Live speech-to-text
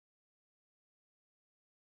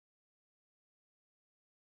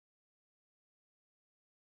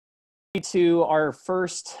To our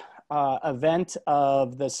first event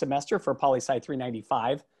of the semester for Poli-Sci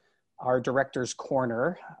 395, our Director's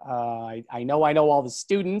Corner. I know all the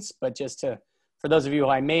students, but for those of you who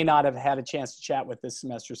I may not have had a chance to chat with this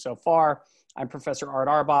semester so far, I'm Professor Art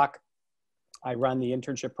Auerbach. I run the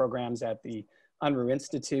internship programs at the Unruh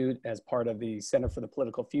Institute as part of the Center for the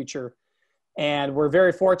Political Future. And we're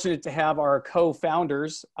very fortunate to have our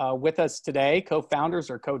co-founders with us today. Co-founders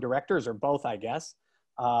or co-directors, or both, I guess.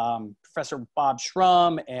 Professor Bob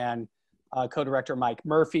Shrum and co-director Mike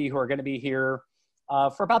Murphy, who are going to be here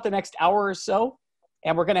for about the next hour or so.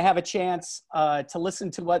 And we're going to have a chance to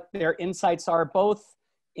listen to what their insights are, both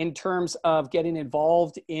in terms of getting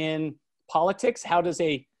involved in politics. How does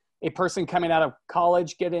a person coming out of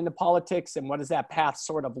college get into politics, and what does that path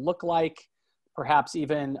sort of look like? Perhaps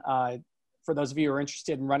even for those of you who are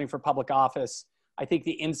interested in running for public office, I think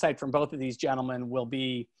the insight from both of these gentlemen will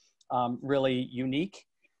be really unique.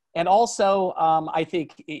 And also, I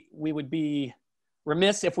think we would be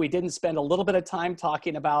remiss if we didn't spend a little bit of time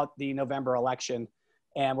talking about the November election,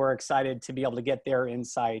 and we're excited to be able to get their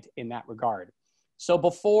insight in that regard. So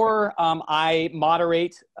before I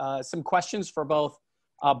moderate some questions for both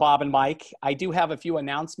Bob and Mike, I do have a few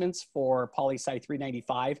announcements for Poli-Sci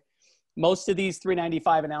 395. Most of these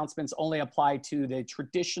 395 announcements only apply to the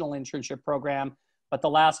traditional internship program, but the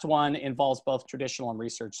last one involves both traditional and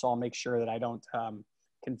research, so I'll make sure that I don't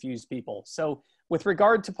confuse people. So with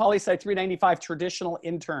regard to Poli-Sci 395 traditional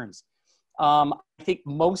interns, I think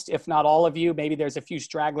most, if not all of you, maybe there's a few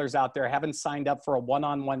stragglers out there, haven't signed up for a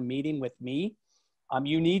one-on-one meeting with me.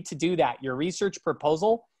 You need to do that. Your research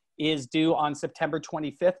proposal is due on September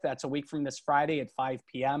 25th. That's a week from this Friday at 5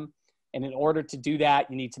 p.m. And in order to do that,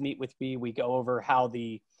 you need to meet with me. We go over how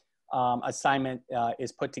the assignment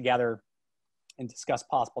is put together and discuss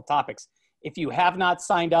possible topics. If you have not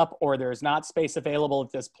signed up or there's not space available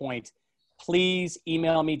at this point, please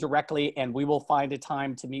email me directly and we will find a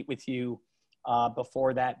time to meet with you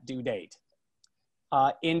before that due date.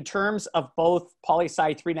 In terms of both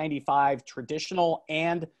Poli-Sci 395 traditional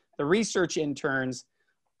and the research interns,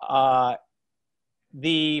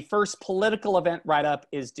 the first political event write-up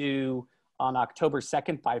is due on October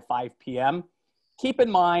 2nd by 5 p.m. Keep in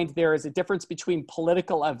mind, there is a difference between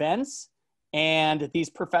political events and these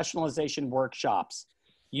professionalization workshops.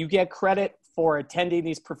 You get credit for attending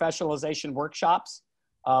these professionalization workshops.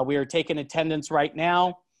 We are taking attendance right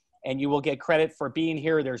now, and you will get credit for being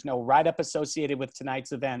here. There's no write-up associated with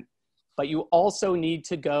tonight's event, but you also need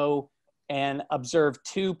to go and observe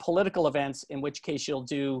 2 political events, in which case you'll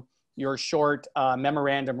do your short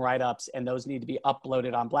memorandum write-ups, and those need to be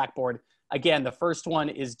uploaded on Blackboard. Again, the first one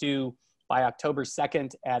is due by October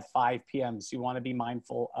 2nd at 5 p.m., so you want to be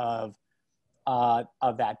mindful of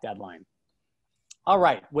that deadline. All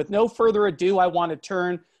right, with no further ado, I want to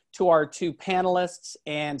turn to our 2 panelists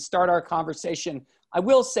and start our conversation. I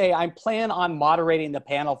will say I plan on moderating the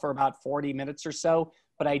panel for about 40 minutes or so,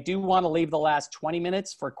 but I do want to leave the last 20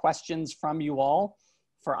 minutes for questions from you all,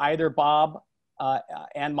 for either Bob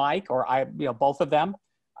and Mike, or both of them.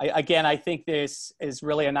 Again, I think this is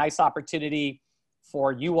really a nice opportunity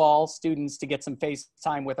for you all, students, to get some face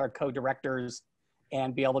time with our co-directors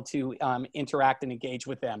and be able to interact and engage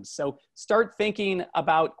with them. So start thinking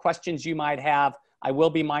about questions you might have. I will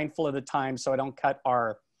be mindful of the time so I don't cut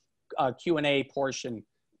our Q&A portion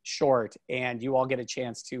short, and you all get a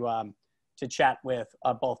chance to chat with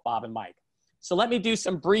both Bob and Mike. So let me do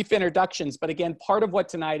some brief introductions, but again, part of what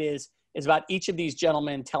tonight is about each of these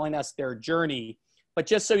gentlemen telling us their journey. But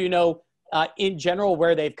just so you know, in general,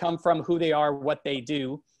 where they've come from, who they are, what they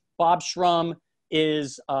do. Bob Shrum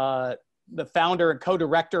is the founder and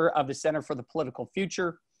co-director of the Center for the Political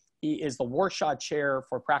Future. He is the Warshaw Chair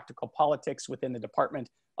for Practical Politics within the Department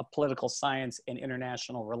of Political Science and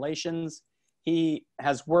International Relations. He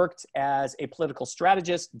has worked as a political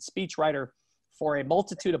strategist and speechwriter for a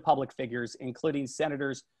multitude of public figures, including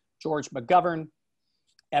Senators George McGovern,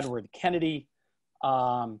 Edward Kennedy,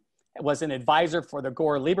 was an advisor for the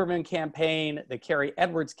Gore-Lieberman campaign, the Kerry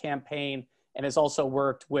Edwards campaign, and has also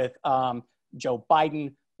worked with Joe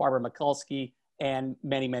Biden, Barbara Mikulski, and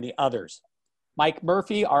many, many others. Mike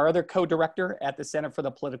Murphy, our other co-director at the Center for the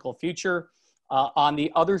Political Future, on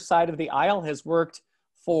the other side of the aisle, has worked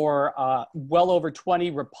for well over 20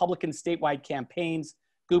 Republican statewide campaigns,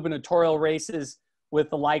 gubernatorial races with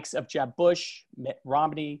the likes of Jeb Bush, Mitt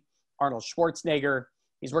Romney, Arnold Schwarzenegger.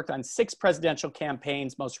 He's worked on 6 presidential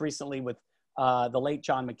campaigns, most recently with the late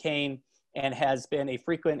John McCain, and has been a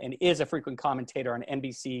frequent and is a frequent commentator on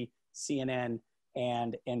NBC, CNN,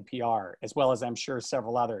 and NPR, as well as I'm sure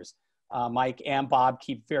several others. Mike and Bob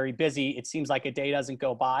keep very busy. It seems like a day doesn't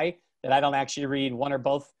go by that I don't actually read one or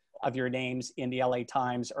both of your names in the LA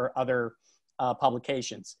Times or other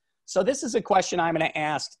publications. So this is a question I'm going to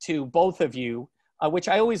ask to both of you, which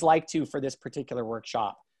I always like to for this particular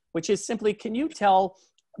workshop, which is simply, can you tell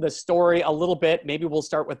the story a little bit? Maybe we'll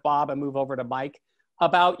start with Bob and move over to Mike,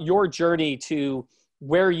 about your journey to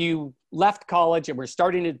where you left college and were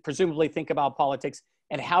starting to presumably think about politics,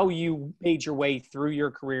 and how you made your way through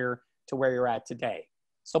your career to where you're at today.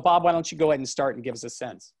 So Bob, why don't you go ahead and start and give us a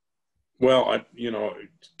sense? Well, it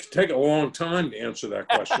could take a long time to answer that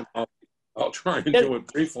question. I'll try and do it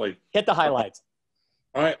briefly. Hit the highlights.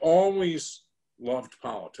 I always loved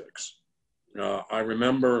politics. I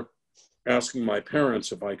remember asking my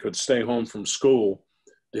parents if I could stay home from school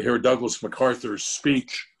to hear Douglas MacArthur's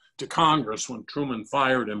speech to Congress when Truman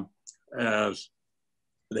fired him as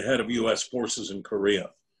the head of U.S. forces in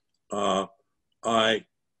Korea. I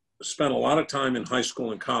spent a lot of time in high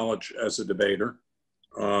school and college as a debater,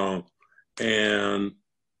 and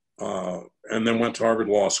then went to Harvard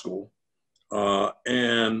Law School.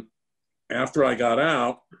 And after I got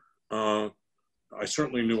out, I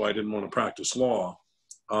certainly knew I didn't want to practice law.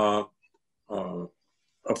 A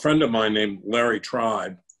friend of mine named Larry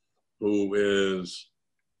Tribe, who is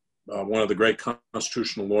one of the great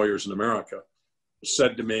constitutional lawyers in America,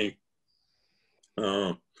 said to me,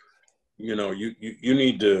 you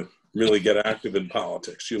need to really get active in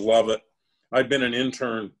politics. You love it. I'd been an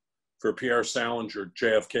intern for Pierre Salinger,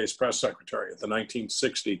 JFK's press secretary, at the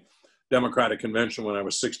 1960 Democratic Convention when I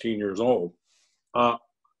was 16 years old.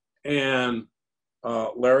 And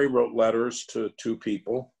Larry wrote letters to two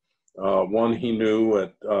people. One he knew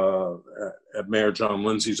at Mayor John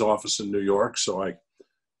Lindsay's office in New York, so I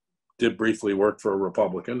did briefly work for a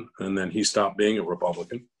Republican, and then he stopped being a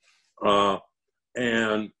Republican.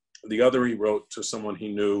 And the other he wrote to someone he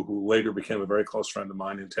knew who later became a very close friend of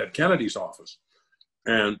mine in Ted Kennedy's office.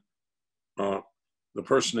 And the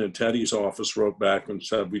person in Teddy's office wrote back and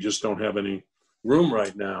said, "We just don't have any room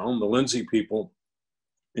right now." And the Lindsay people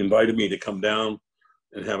invited me to come down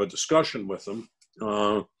and have a discussion with them,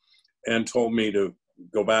 and told me to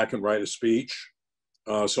go back and write a speech.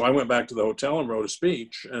 So I went back to the hotel and wrote a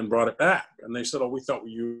speech and brought it back. And they said, "Oh, we thought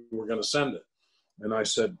you were going to send it." And I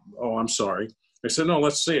said, "Oh, I'm sorry." They said, "No,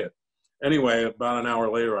 let's see it." Anyway, about an hour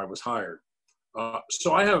later, I was hired.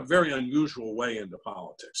 So I have a very unusual way into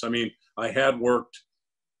politics. I mean, I had worked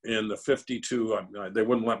in the 52, they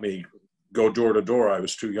wouldn't let me go door to door, I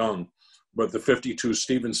was too young, but the 52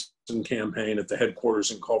 Stevenson campaign at the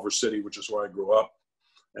headquarters in Culver City, which is where I grew up,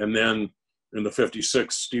 and then in the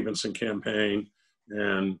 56 Stevenson campaign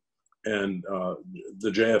and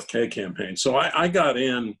the JFK campaign. So I got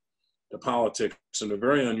into politics in a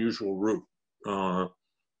very unusual route.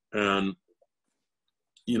 And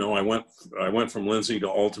I went from Lindsay to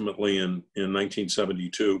ultimately in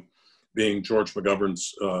 1972 being George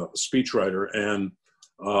McGovern's speechwriter. And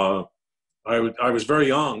I was very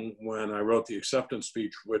young when I wrote the acceptance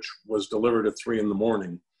speech, which was delivered at 3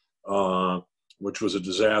 a.m, which was a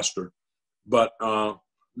disaster. But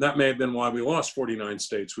that may have been why we lost 49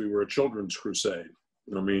 states. We were a children's crusade.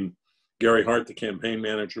 I mean, Gary Hart, the campaign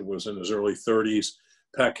manager, was in his early 30s.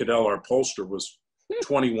 Pat Caddell, our pollster, was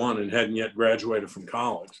 21 and hadn't yet graduated from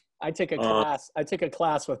college. I took a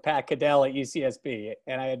class with Pat Caddell at UCSB,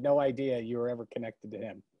 and I had no idea you were ever connected to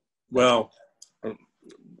him. Well,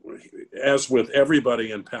 as with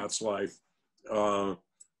everybody in Pat's life,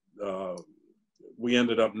 we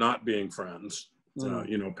ended up not being friends.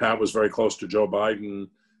 Pat was very close to Joe Biden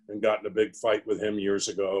and got in a big fight with him years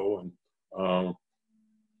ago.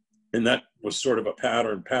 And that was sort of a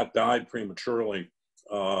pattern. Pat died prematurely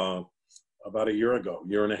about a year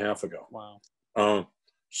and a half ago. Wow.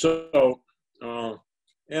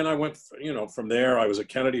 And I went, from there, I was a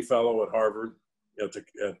Kennedy Fellow at Harvard at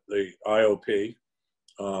the IOP.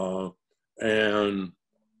 And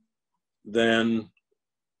then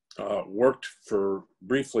worked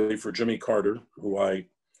briefly for Jimmy Carter, who I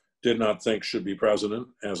did not think should be president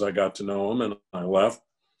as I got to know him, and I left.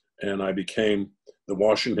 And I became the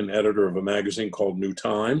Washington editor of a magazine called New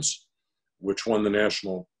Times, which won the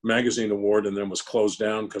National Magazine Award and then was closed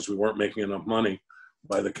down because we weren't making enough money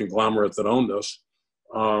by the conglomerate that owned us.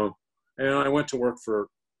 And I went to work for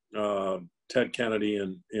Ted Kennedy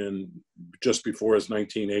in just before his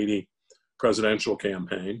 1980 presidential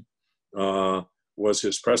campaign, was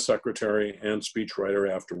his press secretary and speechwriter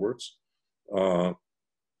afterwards.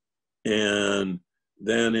 And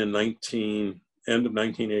then in end of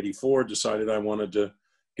 1984, decided I wanted to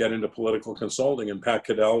get into political consulting, and Pat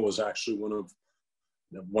Caddell was actually one of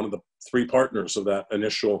the 3 partners of that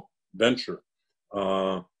initial venture.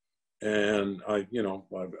 And I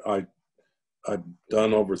I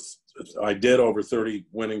did over 30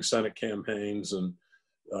 winning Senate campaigns and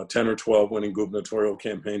 10 or 12 winning gubernatorial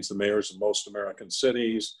campaigns, the mayors of most American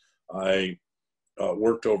cities. I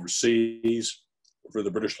worked overseas for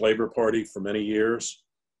the British Labour Party for many years,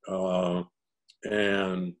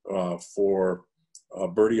 and for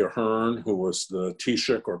Bertie Ahern, who was the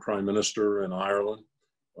Taoiseach or Prime Minister in Ireland.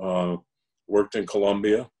 Worked in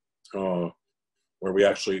Colombia, where we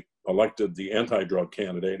actually elected the anti-drug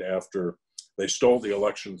candidate after they stole the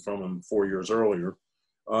election from him 4 years earlier.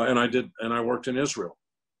 And I worked in Israel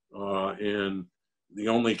in the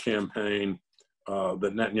only campaign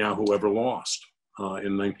that Netanyahu ever lost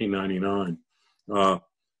in 1999.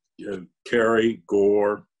 Kerry,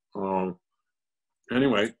 Gore,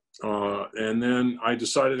 anyway, and then I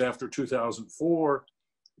decided after 2004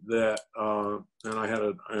 that, and I had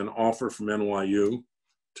an offer from NYU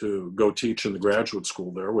to go teach in the graduate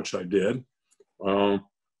school there, which I did,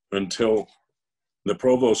 until the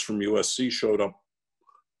provost from USC showed up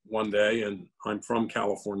one day, and I'm from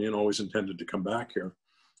California and always intended to come back here,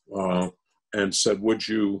 and said, would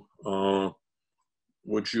you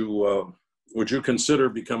consider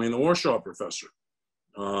becoming the Warsaw professor?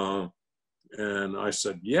 And I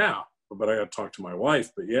said, yeah, but I got to talk to my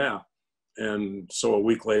wife, but yeah. And so a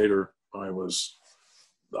week later, I was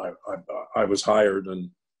hired, and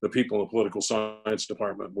the people in the political science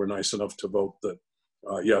department were nice enough to vote that,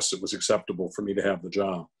 yes, it was acceptable for me to have the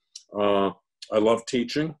job. I love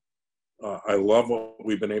teaching. I love what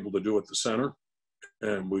we've been able to do at the center,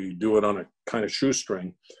 and we do it on a kind of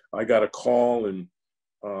shoestring. I got a call in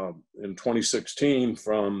 2016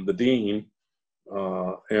 from the dean,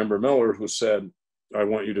 Amber Miller, who said, I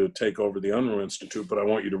want you to take over the Unruh Institute, but I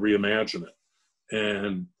want you to reimagine it.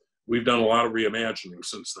 And we've done a lot of reimagining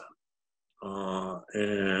since then.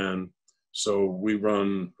 And so we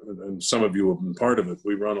run, and some of you have been part of it,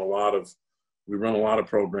 we run a lot of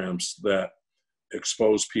programs that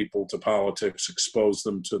expose people to politics, expose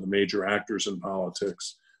them to the major actors in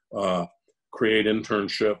politics, create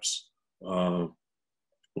internships,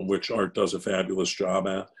 which Art does a fabulous job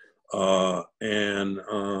at.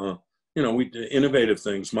 We do innovative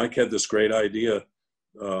things. Mike had this great idea,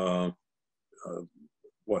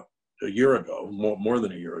 a year ago, more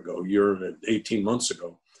than a year ago, 18 months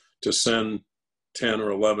ago, to send 10 or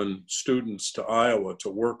 11 students to Iowa to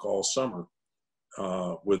work all summer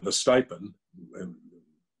with a stipend. And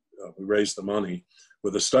we raised the money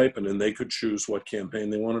with a stipend, and they could choose what campaign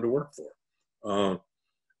they wanted to work for.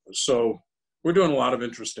 So we're doing a lot of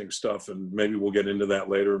interesting stuff, and maybe we'll get into that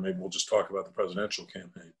later. Maybe we'll just talk about the presidential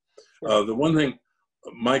campaign. The one thing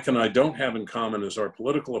Mike and I don't have in common is our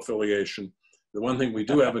political affiliation. The one thing we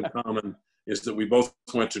do have in common is that we both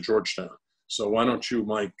went to Georgetown. So why don't you,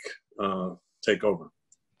 Mike, take over?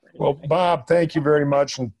 Well, Bob, thank you very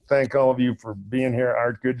much, and thank all of you for being here.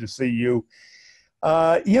 Art, good to see you.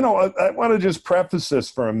 I want to just preface this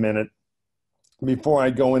for a minute before I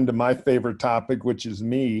go into my favorite topic, which is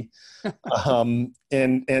me.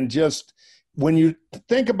 And just when you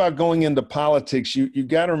think about going into politics, you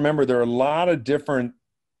got to remember there are a lot of different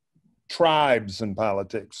tribes in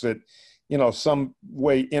politics that, some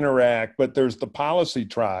way interact, but there's the policy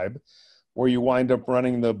tribe where you wind up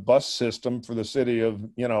running the bus system for the city of,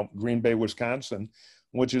 Green Bay, Wisconsin,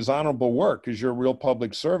 which is honorable work because you're a real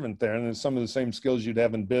public servant there. And there's some of the same skills you'd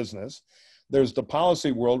have in business. There's the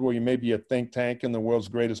policy world where you may be a think tank and the world's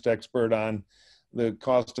greatest expert on the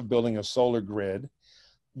cost of building a solar grid.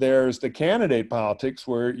 There's the candidate politics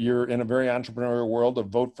where you're in a very entrepreneurial world of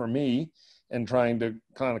vote for me and trying to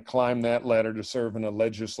kind of climb that ladder to serve in a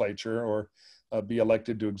legislature or be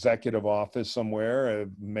elected to executive office somewhere, a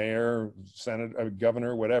mayor, senate, a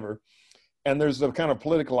governor, whatever. And there's the kind of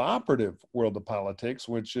political operative world of politics,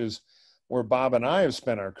 which is where Bob and I have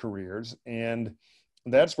spent our careers. And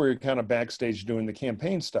that's where you're kind of backstage doing the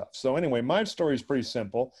campaign stuff. So anyway, my story is pretty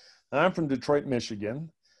simple. I'm from Detroit, Michigan.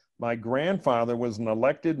 My grandfather was an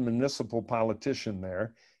elected municipal politician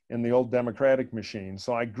there in the old Democratic machine.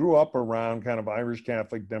 So I grew up around kind of Irish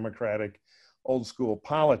Catholic, Democratic, old school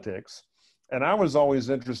politics. And I was always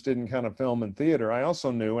interested in kind of film and theater. I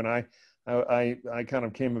also knew, and I kind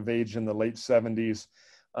of came of age in the late 70s,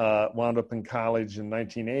 wound up in college in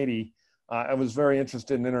 1980. I was very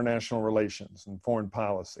interested in international relations and foreign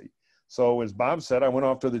policy. So as Bob said, I went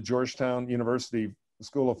off to the Georgetown University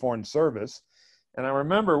School of Foreign Service. And I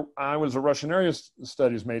remember I was a Russian area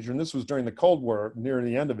studies major, and this was during the Cold War, near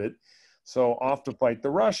the end of it. So off to fight the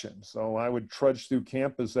Russians. So I would trudge through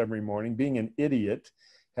campus every morning, being an idiot,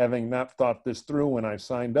 having not thought this through when I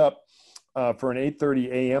signed up for an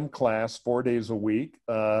 8:30 a.m. class 4 days a week,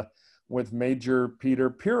 with Major Peter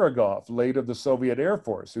Pirogov, late of the Soviet Air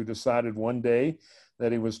Force, who decided one day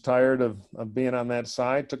that he was tired of being on that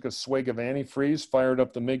side, took a swig of antifreeze, fired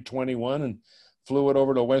up the MiG-21 and flew it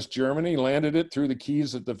over to West Germany, landed it, threw the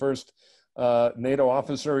keys at the first NATO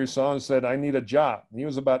officer he saw and said, "I need a job." He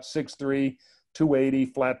was about 6'3", 280,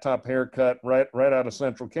 flat top haircut, right out of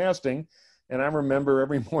central casting. And I remember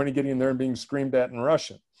every morning getting there and being screamed at in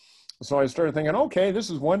Russian. So I started thinking, okay, this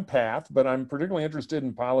is one path, but I'm particularly interested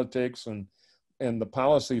in politics and the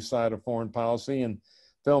policy side of foreign policy and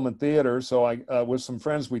film and theater. So I, with some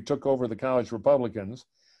friends, we took over the College Republicans,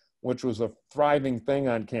 which was a thriving thing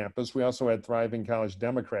on campus. We also had thriving college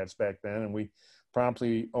Democrats back then. And we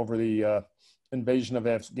promptly, over the invasion of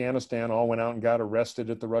Afghanistan, all went out and got arrested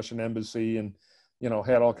at the Russian embassy and, you know,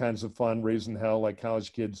 had all kinds of fun raising hell like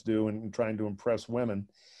college kids do and trying to impress women.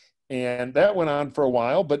 And that went on for a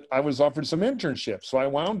while, but I was offered some internships. So I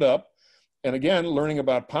wound up, and again, learning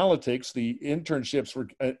about politics. The internships were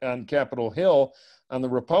on Capitol Hill. On the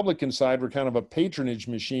Republican side were kind of a patronage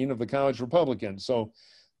machine of the college Republicans. So,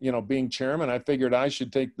 you know, being chairman, I figured I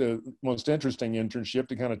should take the most interesting internship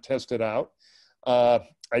to kind of test it out.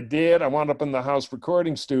 I did. I wound up in the House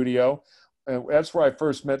recording studio. That's where I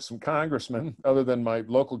first met some congressmen, other than my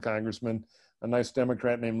local congressman, a nice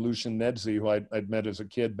Democrat named Lucian Nedzi, who I'd met as a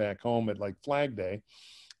kid back home at like Flag Day.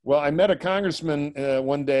 Well, I met a congressman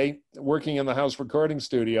one day working in the House recording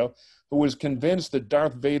studio who was convinced that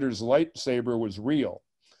Darth Vader's lightsaber was real.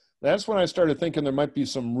 That's when I started thinking there might be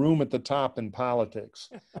some room at the top in politics.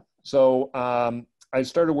 So I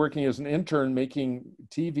started working as an intern making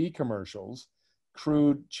TV commercials,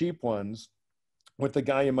 crude, cheap ones, with the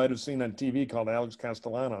guy you might have seen on TV called Alex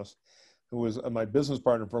Castellanos, who was my business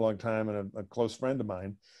partner for a long time and a close friend of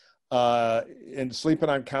mine, and sleeping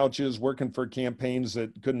on couches, working for campaigns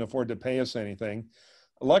that couldn't afford to pay us anything.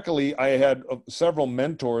 Luckily, I had several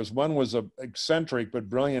mentors. One was an eccentric but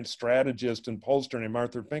brilliant strategist and pollster named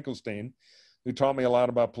Arthur Finkelstein, who taught me a lot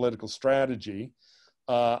about political strategy.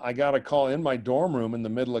 I got a call in my dorm room in the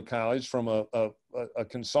middle of college from a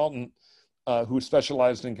consultant who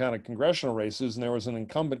specialized in kind of congressional races, and there was an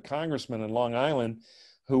incumbent congressman in Long Island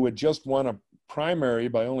who had just won a primary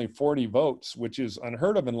by only 40 votes, which is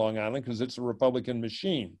unheard of in Long Island because it's a Republican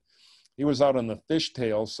machine. He was out on the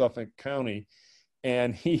Fishtail, Suffolk County,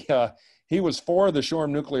 and he was for the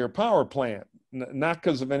Shrum nuclear power plant, not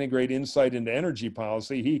because of any great insight into energy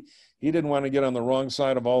policy. He didn't want to get on the wrong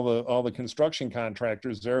side of all the construction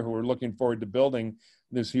contractors there who were looking forward to building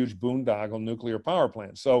this huge boondoggle nuclear power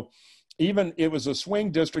plant. So even it was a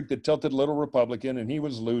swing district that tilted a little Republican, and he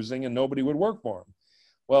was losing, and nobody would work for him.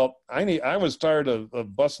 Well, I was tired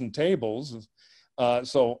of busting tables,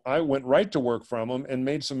 so I went right to work from him and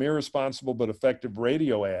made some irresponsible but effective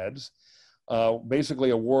radio ads,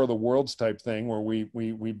 basically a War of the Worlds type thing, where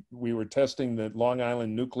we were testing the Long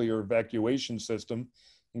Island nuclear evacuation system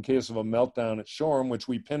in case of a meltdown at Shrum, which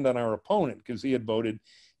we pinned on our opponent because he had voted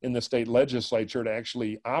in the state legislature to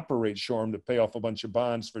actually operate Shrum to pay off a bunch of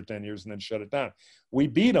bonds for 10 years and then shut it down. We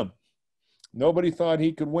beat him. Nobody thought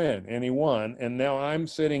he could win, and he won. And now I'm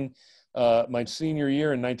sitting my senior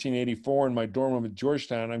year in 1984 in my dorm room at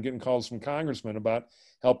Georgetown. I'm getting calls from congressmen about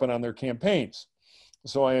helping on their campaigns.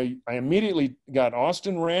 So I immediately got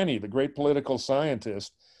Austin Ranney, the great political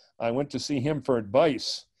scientist. I went to see him for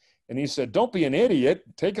advice. And he said, "Don't be an idiot.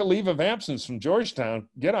 Take a leave of absence from Georgetown.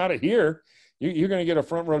 Get out of here. You're going to get a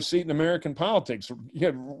front row seat in American politics.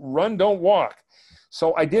 Run, don't walk."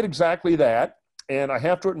 So I did exactly that. And I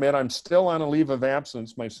have to admit, I'm still on a leave of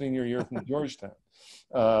absence my senior year from Georgetown.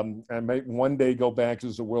 I may one day go back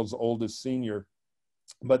as the world's oldest senior.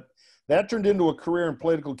 But that turned into a career in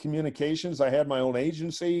political communications. I had my own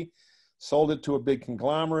agency, sold it to a big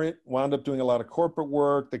conglomerate, wound up doing a lot of corporate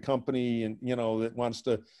work. The company, and that wants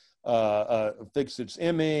to fix its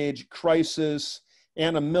image, crisis,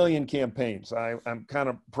 and a million campaigns. I'm kind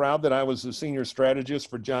of proud that I was the senior strategist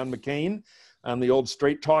for John McCain on the old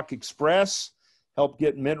Straight Talk Express. Helped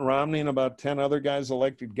get Mitt Romney and about 10 other guys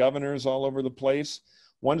elected governors all over the place.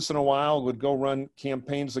 Once in a while, would go run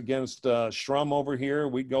campaigns against Shrum over here.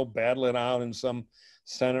 We'd go battle it out in some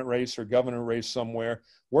Senate race or governor race somewhere.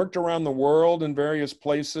 Worked around the world in various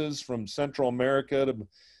places, from Central America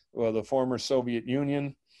to the former Soviet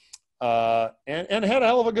Union, and had a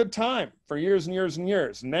hell of a good time for years and years and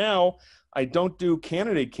years. Now, I don't do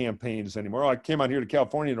candidate campaigns anymore. I came out here to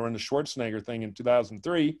California to run the Schwarzenegger thing in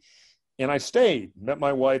 2003. And I stayed, met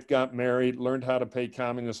my wife, got married, learned how to pay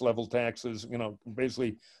communist level taxes,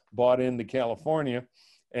 basically bought into California.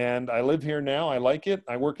 And I live here now. I like it.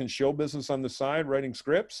 I work in show business on the side, writing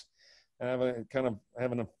scripts. I have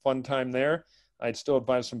having a fun time there. I'd still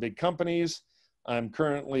advise some big companies. I'm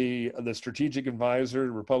currently the strategic advisor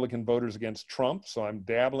to Republican voters against Trump. So I'm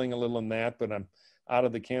dabbling a little in that, but I'm out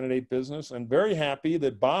of the candidate business. I'm very happy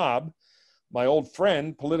that Bob, my old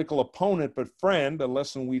friend, political opponent, but friend, a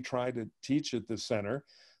lesson we try to teach at the center,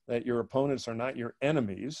 that your opponents are not your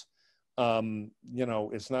enemies.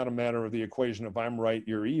 It's not a matter of the equation of I'm right,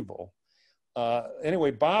 you're evil.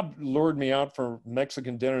 Anyway, Bob lured me out for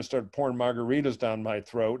Mexican dinner and started pouring margaritas down my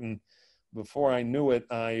throat. And before I knew it,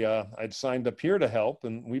 I'd signed up here to help,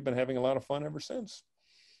 and we've been having a lot of fun ever since.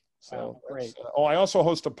 So, great. I also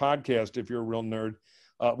host a podcast if you're a real nerd.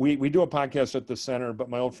 We do a podcast at the center, but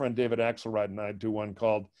my old friend David Axelrod and I do one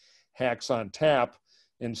called Hacks on Tap.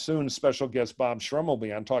 And soon special guest Bob Shrum will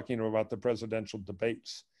be on talking about the presidential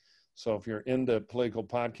debates. So if you're into political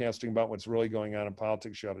podcasting about what's really going on in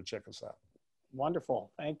politics, you ought to check us out.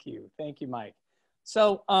 Wonderful. Thank you. Thank you, Mike.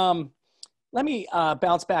 So let me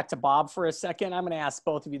bounce back to Bob for a second. I'm going to ask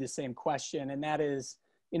both of you the same question. And that is,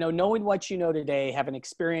 knowing what you know today, having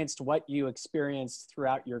experienced what you experienced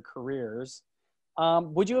throughout your careers,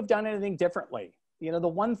 would you have done anything differently? The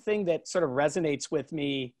one thing that sort of resonates with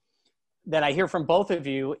me that I hear from both of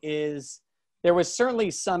you is there was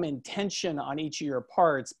certainly some intention on each of your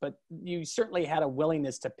parts, but you certainly had a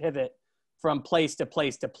willingness to pivot from place to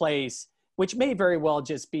place to place, which may very well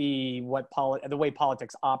just be the way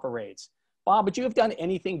politics operates. Bob, would you have done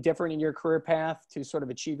anything different in your career path to sort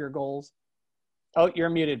of achieve your goals? Oh, you're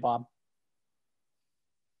muted, Bob.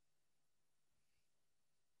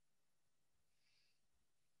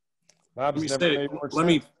 Let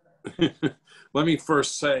me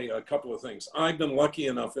first say a couple of things. I've been lucky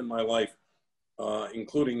enough in my life,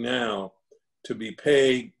 including now, to be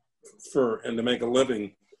paid for and to make a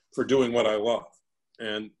living for doing what I love,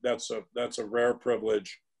 and that's a rare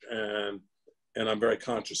privilege, and I'm very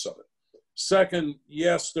conscious of it. Second,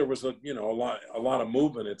 yes, there was a lot of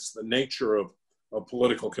movement. It's the nature of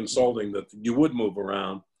political consulting that you would move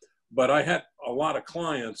around, but I had a lot of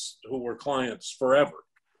clients who were clients forever.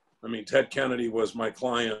 I mean, Ted Kennedy was my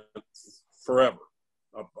client forever,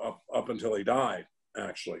 up until he died,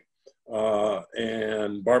 actually.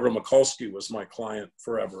 And Barbara Mikulski was my client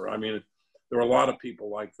forever. I mean, there were a lot of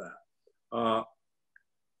people like that.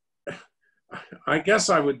 I guess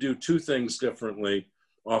I would do two things differently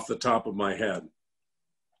off the top of my head.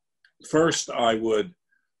 First, I would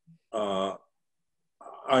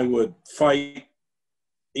fight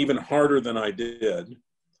even harder than I did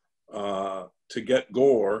to get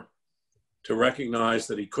Gore to recognize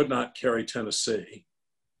that he could not carry Tennessee,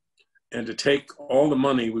 and to take all the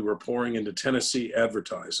money we were pouring into Tennessee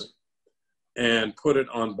advertising and put it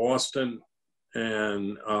on Boston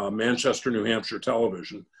and Manchester, New Hampshire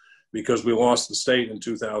television, because we lost the state in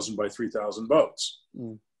 2000 by 3,000 votes.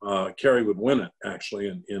 Kerry would win it, actually,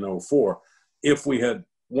 in 2004. If we had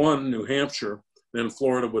won New Hampshire, then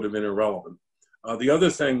Florida would have been irrelevant. The other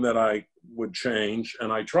thing that I would change,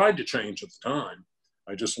 and I tried to change at the time,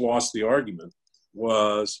 I just lost the argument,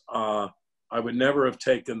 was I would never have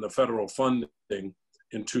taken the federal funding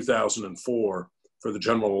in 2004 for the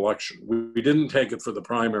general election. We didn't take it for the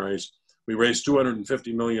primaries. We raised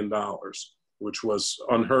 $250 million, which was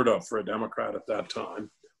unheard of for a Democrat at that time.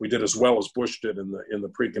 We did as well as Bush did in the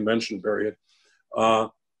pre-convention period,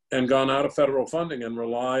 and gone out of federal funding and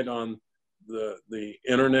relied on the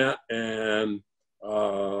internet and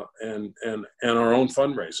our own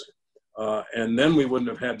fundraising. And then we wouldn't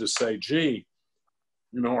have had to say, gee,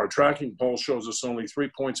 our tracking poll shows us only 3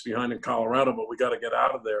 points behind in Colorado, but we got to get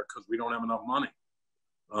out of there because we don't have enough money.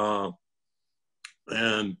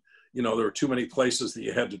 And there were too many places that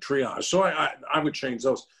you had to triage. So I would change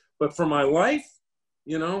those. But for my life,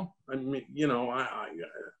 I'm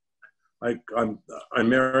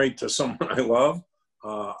married to someone I love.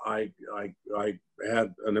 I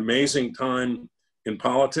had an amazing time in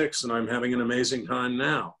politics, and I'm having an amazing time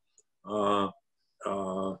now.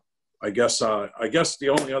 I guess the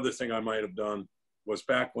only other thing I might have done was,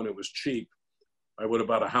 back when it was cheap, I would have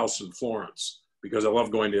bought a house in Florence because I love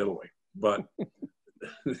going to Italy. But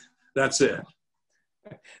that's it.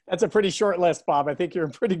 That's a pretty short list, Bob. I think you're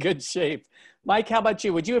in pretty good shape. Mike, how about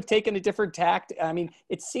you? Would you have taken a different tact? I mean,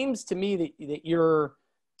 it seems to me that your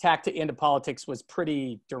tact into politics was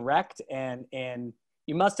pretty direct, and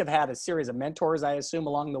you must have had a series of mentors, I assume,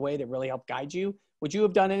 along the way that really helped guide you. Would you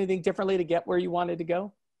have done anything differently to get where you wanted to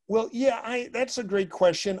go? Well, yeah, that's a great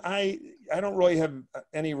question. I don't really have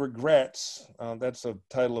any regrets. That's the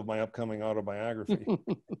title of my upcoming autobiography.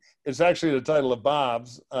 It's actually the title of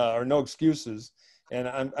Bob's, or No Excuses. And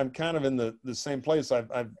I'm kind of in the same place. I've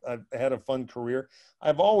had a fun career.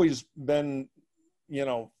 I've always been,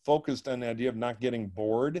 focused on the idea of not getting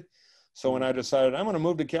bored. So when I decided I'm going to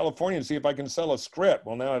move to California and see if I can sell a script,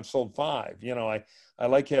 well, now I've sold 5. You know, I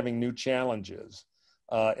like having new challenges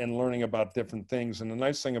and learning about different things. And the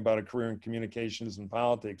nice thing about a career in communications and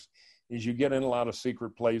politics is you get in a lot of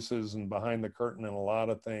secret places and behind the curtain and a lot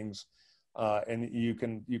of things. And you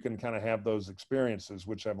can kind of have those experiences,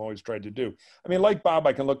 which I've always tried to do. I mean, like Bob,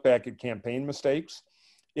 I can look back at campaign mistakes.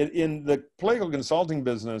 In the political consulting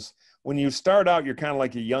business, when you start out, you're kind of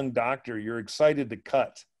like a young doctor. You're excited to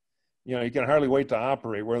cut. You know, you can hardly wait to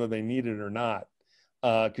operate, whether they need it or not,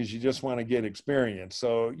 because you just want to get experience.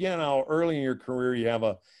 So, you know, early in your career,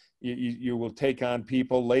 you will take on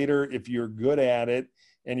people. Later, if you're good at it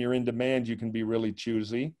and you're in demand, you can be really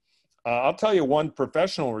choosy. I'll tell you one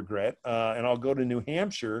professional regret, and I'll go to New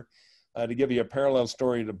Hampshire to give you a parallel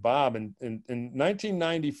story to Bob. In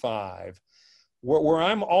 1995, where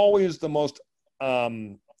I'm always the most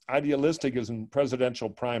idealistic is in presidential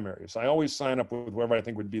primaries. I always sign up with whoever I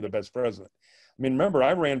think would be the best president. I mean, remember,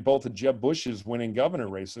 I ran both of Jeb Bush's winning governor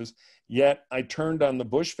races, yet I turned on the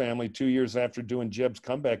Bush family 2 years after doing Jeb's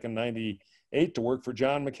comeback in 98 to work for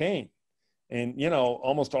John McCain. And, you know,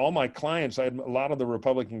 almost all my clients, I had a lot of the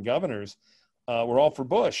Republican governors were all for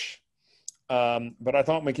Bush. But I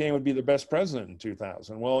thought McCain would be the best president in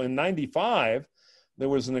 2000. Well, in 95, there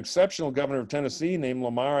was an exceptional governor of Tennessee named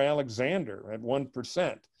Lamar Alexander at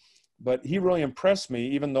 1%. But he really impressed me,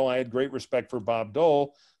 even though I had great respect for Bob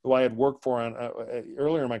Dole, who I had worked for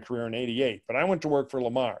earlier in my career in 88. But I went to work for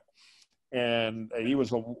Lamar, and he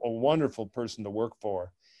was a wonderful person to work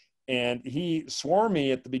for. And he swore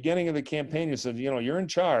me at the beginning of the campaign. He said, you know, you're in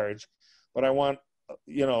charge, but I want,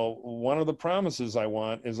 you know, one of the promises I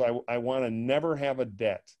want is I want to never have a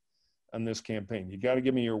debt on this campaign. You got to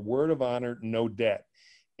give me your word of honor, no debt.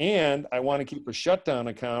 And I want to keep a shutdown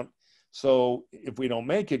account. So if we don't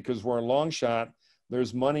make it, because we're a long shot,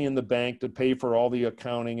 there's money in the bank to pay for all the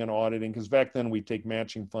accounting and auditing. Because back then we take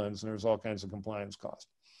matching funds and there's all kinds of compliance costs.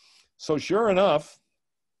 So sure enough,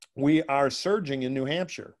 we are surging in New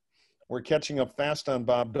Hampshire. We're catching up fast on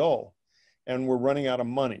Bob Dole, and we're running out of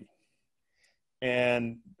money.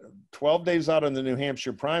 And 12 days out in the New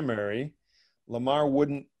Hampshire primary, Lamar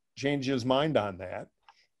wouldn't change his mind on that.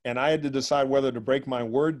 And I had to decide whether to break my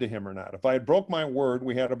word to him or not. If I had broke my word,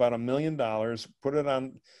 we had about $1 million, put it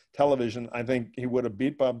on television. I think he would have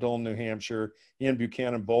beat Bob Dole in New Hampshire. He and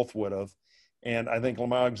Buchanan both would have. And I think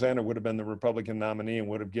Lamar Alexander would have been the Republican nominee and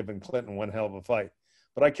would have given Clinton one hell of a fight.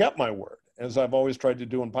 But I kept my word, as I've always tried to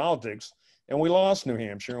do in politics. And we lost New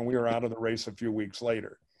Hampshire, and we were out of the race a few weeks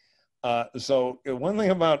later. So one thing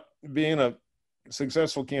about being a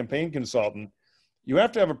successful campaign consultant, you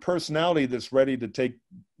have to have a personality that's ready to take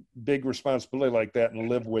big responsibility like that and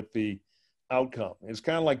live with the outcome. It's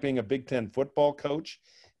kind of like being a Big Ten football coach.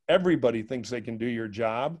 Everybody thinks they can do your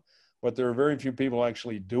job, but there are very few people who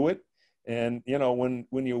actually do it. And, you know,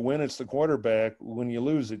 when you win, it's the quarterback. When you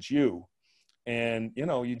lose, it's you. And, you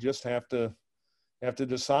know, you just have to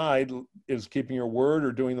decide, is keeping your word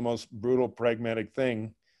or doing the most brutal, pragmatic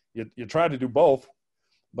thing. You try to do both,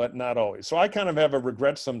 but not always. So I kind of have a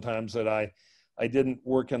regret sometimes that I didn't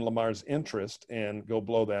work in Lamar's interest and go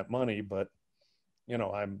blow that money. But, you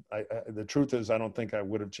know, the truth is, I don't think I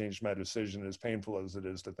would have changed my decision, as painful as it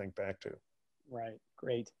is to think back to. Right.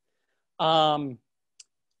 Great.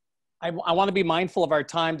 I want to be mindful of our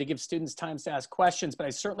time to give students time to ask questions, but I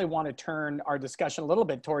certainly want to turn our discussion a little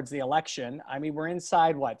bit towards the election. I mean, we're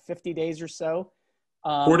inside, what, 50 days or so?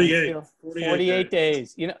 48. 48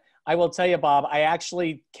 days. You know, I will tell you, Bob, I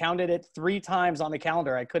actually counted it 3 times on the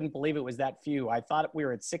calendar. I couldn't believe it was that few. I thought we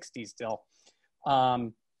were at 60 still.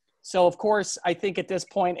 So, of course, I think at this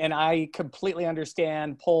point, and I completely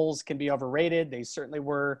understand polls can be overrated. They certainly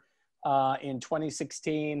were in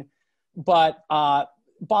 2016. But,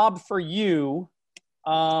 Bob, for you,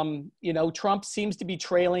 you know, Trump seems to be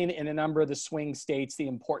trailing in a number of the swing states, the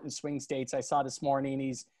important swing states. I saw this morning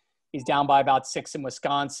he's down by about 6 in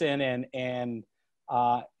Wisconsin and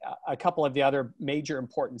a couple of the other major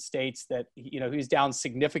important states that, you know, he's down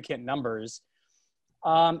significant numbers.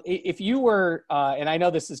 If you were, and I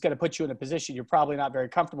know this is going to put you in a position you're probably not very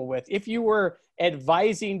comfortable with, if you were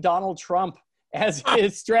advising Donald Trump as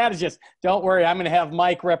his strategist, don't worry, I'm going to have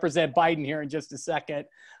Mike represent Biden here in just a second.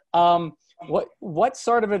 What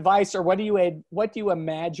sort of advice, or what do you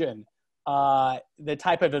imagine the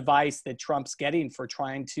type of advice that Trump's getting for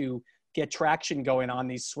trying to get traction going on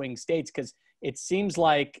these swing states? Because it seems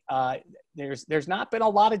like there's not been a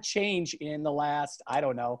lot of change in the last, I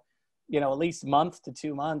don't know, you know, at least month to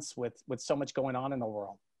 2 months with so much going on in the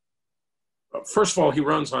world. First of all, he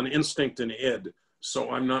runs on instinct and id,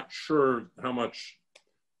 so I'm not sure how much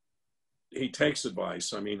he takes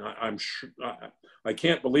advice. I mean, I'm sure, I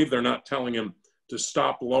can't believe they're not telling him to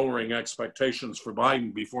stop lowering expectations for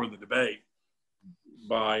Biden before the debate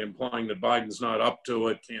by implying that Biden's not up to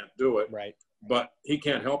it, can't do it. Right. But he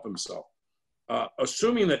can't help himself.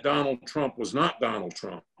 Assuming that Donald Trump was not Donald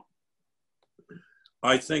Trump,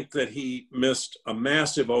 I think that he missed a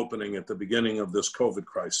massive opening at the beginning of this COVID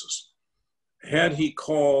crisis. Had he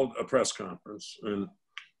called a press conference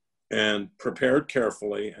and prepared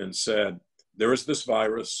carefully and said, there is this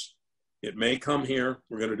virus, it may come here,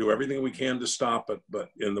 we're going to do everything we can to stop it, but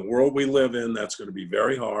in the world we live in, that's going to be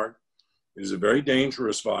very hard. It is a very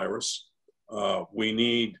dangerous virus. We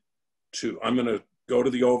need to, I'm going to go to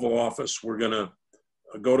the Oval Office, we're going to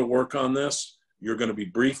go to work on this. You're going to be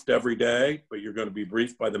briefed every day, but you're going to be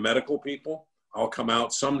briefed by the medical people. I'll come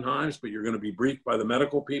out sometimes, but you're going to be briefed by the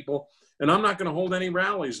medical people. And I'm not going to hold any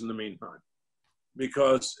rallies in the meantime,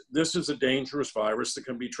 because this is a dangerous virus that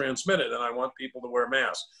can be transmitted, and I want people to wear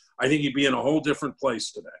masks. I think he'd be in a whole different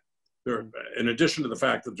place today. In addition to the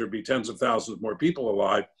fact that there'd be tens of thousands more people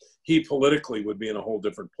alive, he politically would be in a whole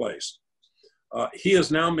different place. He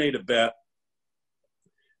has now made a bet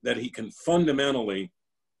that he can fundamentally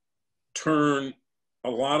turn a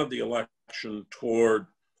lot of the election toward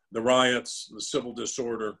the riots, the civil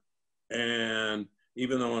disorder, and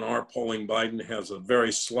even though in our polling, Biden has a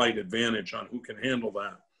very slight advantage on who can handle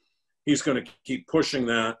that, he's going to keep pushing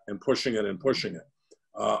that and pushing it and pushing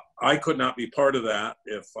it. I could not be part of that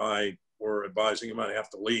if I were advising him. I'd have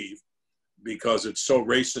to leave because it's so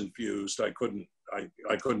race infused. I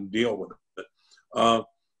couldn't deal with it.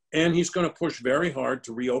 And he's going to push very hard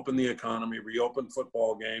to reopen the economy, reopen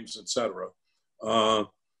football games, et cetera,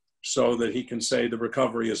 so that he can say the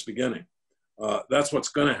recovery is beginning. That's what's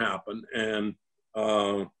going to happen. And,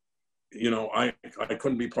 I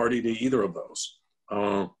couldn't be party to either of those.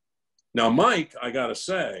 Now, Mike, I got to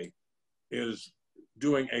say, is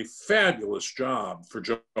doing a fabulous job for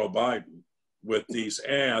Joe Biden with these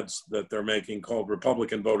ads that they're making called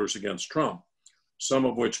Republican Voters Against Trump, some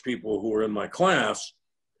of which people who are in my class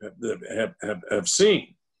have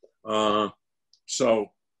seen. So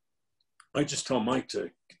I just tell Mike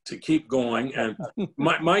to keep going. And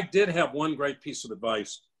Mike did have one great piece of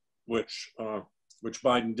advice, which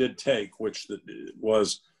Biden did take, which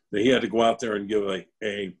was that he had to go out there and give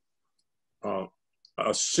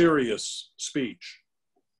a serious speech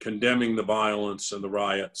condemning the violence and the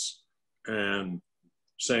riots and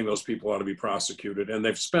saying those people ought to be prosecuted. And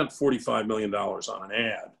they've spent $45 million on an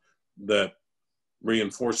ad that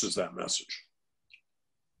reinforces that message.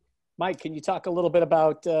 Mike, can you talk a little bit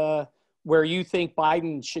about where you think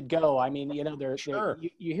Biden should go? I mean, Sure.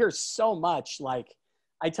 You hear so much. Like,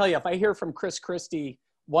 I tell you, if I hear from Chris Christie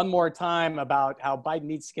one more time about how Biden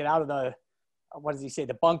needs to get out of the, what does he say,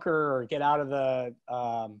 the bunker, or get out of the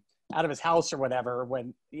out of his house or whatever,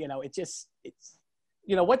 when it's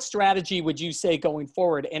what strategy would you say going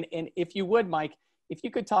forward? And if you would, Mike, if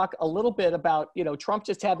you could talk a little bit about, Trump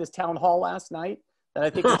just had this town hall last night that I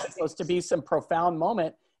think is supposed to be some profound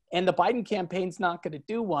moment, and the Biden campaign's not going to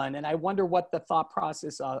do one. And I wonder what the thought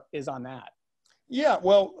process is on that. Yeah,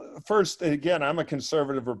 well, first, again, I'm a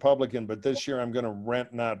conservative Republican, but this year I'm going to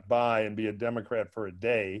rent, not buy, and be a Democrat for a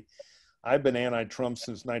day. I've been anti-Trump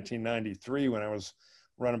since 1993 when I was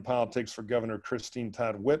running politics for Governor Christine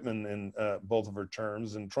Todd Whitman in both of her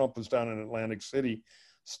terms. And Trump was down in Atlantic City,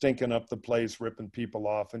 stinking up the place, ripping people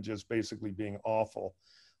off, and just basically being awful.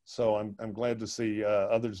 So I'm glad to see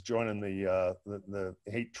others joining the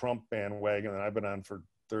hate Trump bandwagon that I've been on for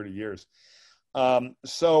 30 years.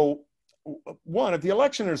 So one, if the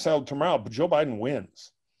election is held tomorrow, Joe Biden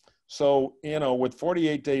wins. So, with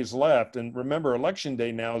 48 days left, and remember, election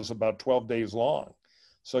day now is about 12 days long.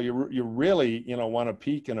 So you really, want to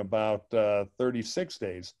peak in about 36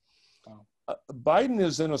 days. Wow. Biden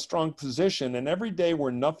is in a strong position, and every day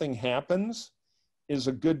where nothing happens is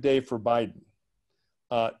a good day for Biden.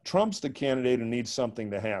 Trump's the candidate who needs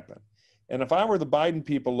something to happen. And if I were the Biden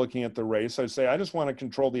people looking at the race, I'd say, I just want to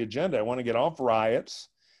control the agenda. I want to get off riots.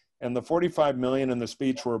 And the 45 million in the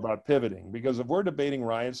speech were about pivoting, because if we're debating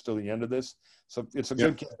riots till the end of this, so it's a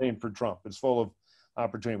good campaign for Trump. It's full of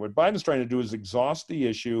opportunity. What Biden's trying to do is exhaust the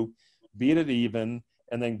issue, beat it even,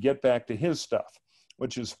 and then get back to his stuff,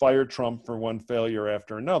 which is fire Trump for one failure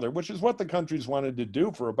after another, which is what the country's wanted to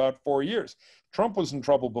do for about 4 years. Trump was in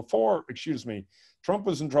trouble before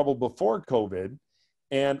COVID.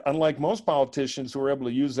 And unlike most politicians who were able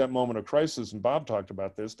to use that moment of crisis, and Bob talked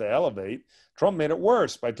about this, to elevate, Trump made it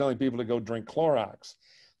worse by telling people to go drink Clorox.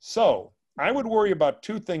 So I would worry about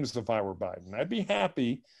two things if I were Biden. I'd be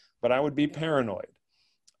happy, but I would be paranoid.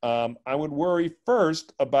 I would worry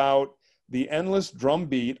first about the endless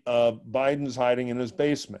drumbeat of Biden's hiding in his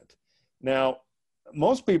basement. Now,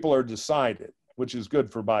 most people are decided, which is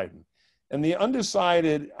good for Biden. And the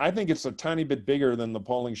undecided, I think it's a tiny bit bigger than the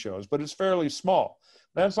polling shows, but it's fairly small.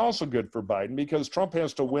 That's also good for Biden because Trump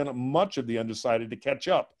has to win much of the undecided to catch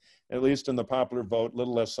up, at least in the popular vote, a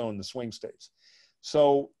little less so in the swing states.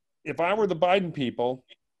 So if I were the Biden people,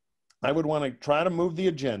 I would want to try to move the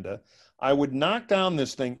agenda. I would knock down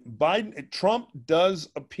this thing. Trump does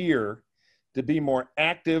appear to be more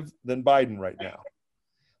active than Biden right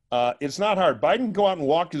now. It's not hard. Biden can go out and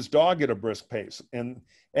walk his dog at a brisk pace. And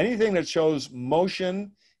anything that shows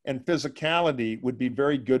motion and physicality would be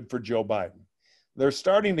very good for Joe Biden. They're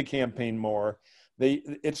starting to campaign more.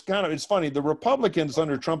 It's funny. The Republicans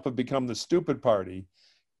under Trump have become the stupid party,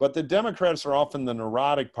 but the Democrats are often the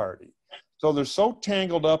neurotic party. So they're so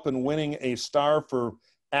tangled up in winning a star for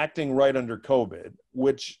acting right under COVID,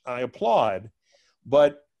 which I applaud,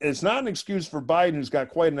 but it's not an excuse for Biden, who's got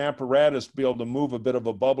quite an apparatus to be able to move a bit of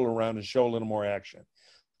a bubble around and show a little more action.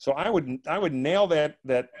 So I would nail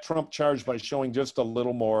that Trump charge by showing just a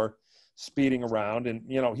little more speeding around, and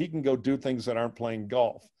he can go do things that aren't playing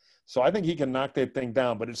golf. So I think he can knock that thing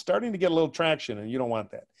down, but it's starting to get a little traction, and you don't want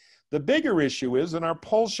that. The bigger issue is, and our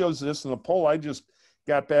poll shows this, and the poll I just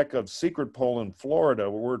got back, a secret poll in Florida,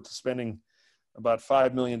 where we're spending about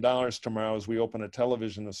 $5 million tomorrow as we open a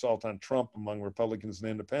television assault on Trump among Republicans and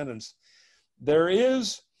independents.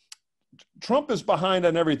 Trump is behind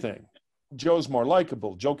on everything. Joe's more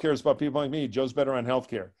likable. Joe cares about people like me. Joe's better on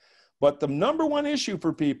healthcare. But the number one issue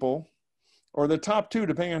for people, or the top two,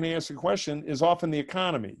 depending on how you ask the question, is often the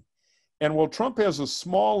economy. And while Trump has a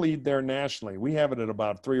small lead there nationally, we have it at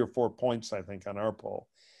about 3 or 4 points, I think, on our poll.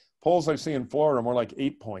 Polls I see in Florida are more like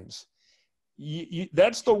 8 points.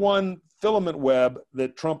 That's the one filament web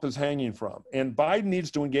that Trump is hanging from. And Biden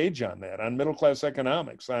needs to engage on that, on middle-class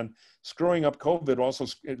economics, on screwing up COVID, also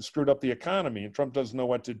screwed up the economy, and Trump doesn't know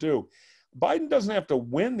what to do. Biden doesn't have to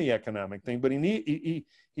win the economic thing, but he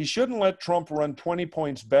shouldn't let Trump run 20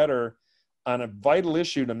 points better on a vital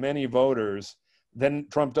issue to many voters than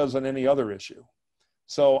Trump does on any other issue.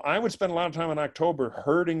 So I would spend a lot of time in October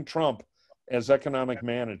hurting Trump as economic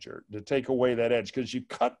manager to take away that edge, because you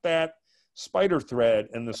cut that spider thread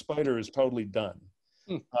and the spider is totally done.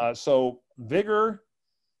 So vigor,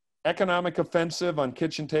 economic offensive on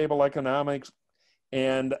kitchen table economics,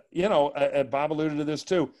 and Bob alluded to this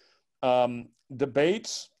too.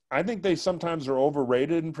 Debates, I think they sometimes are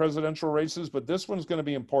overrated in presidential races, but this one's going to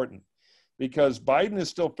be important because Biden is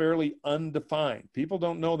still fairly undefined. People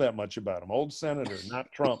don't know that much about him. Old senator,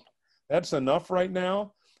 not Trump. That's enough right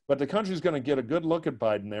now, but the country's going to get a good look at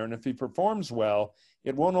Biden there. And if he performs well,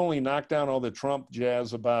 it won't only knock down all the Trump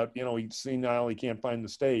jazz about, he's senile, he can't find the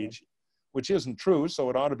stage, which isn't true. So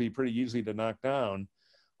it ought to be pretty easy to knock down.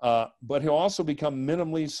 But he'll also become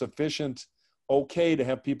minimally sufficient, okay to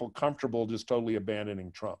have people comfortable just totally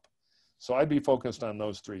abandoning Trump. So I'd be focused on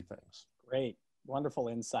those three things. Great. Wonderful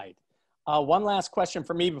insight. One last question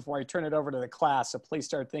for me before I turn it over to the class. So please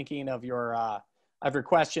start thinking of your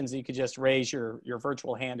questions. You could just raise your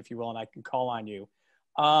virtual hand, if you will, and I can call on you.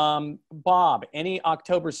 Bob, any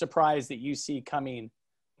October surprise that you see coming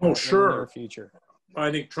in the near future?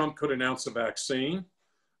 I think Trump could announce a vaccine.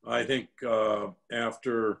 I think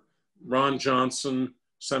after Ron Johnson,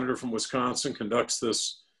 senator from Wisconsin, conducts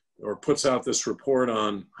this or puts out this report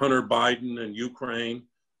on Hunter Biden and Ukraine,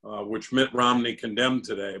 which Mitt Romney condemned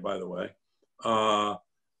today, by the way.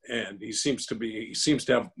 And he seems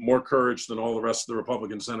to have more courage than all the rest of the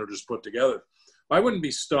Republican senators put together. I wouldn't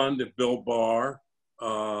be stunned if Bill Barr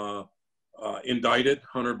indicted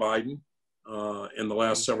Hunter Biden in the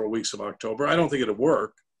last several weeks of October. I don't think it'd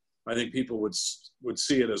work. I think people would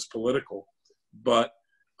see it as political. But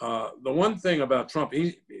the one thing about Trump,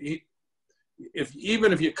 even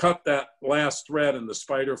if you cut that last thread and the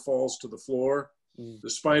spider falls to the floor, the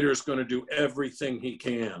spider is going to do everything he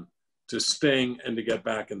can to sting and to get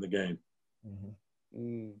back in the game.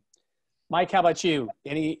 Mike, how about you?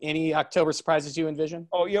 Any October surprises you envision?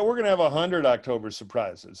 Oh yeah, we're going to have 100 October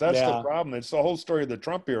surprises. That's the problem. It's the whole story of the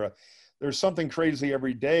Trump era. There's something crazy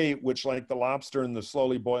every day, which, like the lobster in the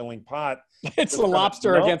slowly boiling pot. It's the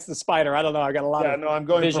lobster against the spider. I don't know. I got a lot of I'm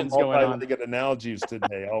going visions from going on. to get analogies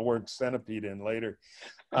today. I'll work centipede in later.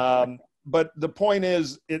 But the point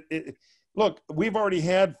is, look, we've already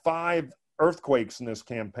had 5 earthquakes in this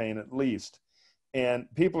campaign at least, and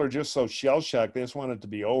people are just so shell-shocked. They just want it to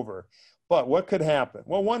be over. But what could happen?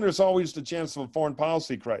 Well, one, there's always the chance of a foreign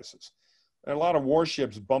policy crisis. There are a lot of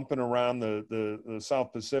warships bumping around the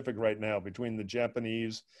South Pacific right now between the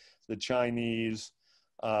Japanese, the Chinese,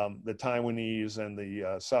 the Taiwanese and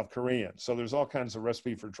the South Koreans. So there's all kinds of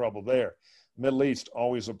recipe for trouble there. Middle East,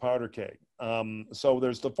 always a powder keg. So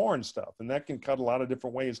there's the foreign stuff, and that can cut a lot of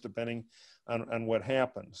different ways depending on what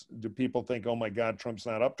happens. Do people think, oh my God, Trump's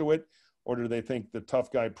not up to it? Or do they think the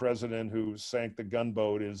tough guy president who sank the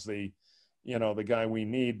gunboat is the guy we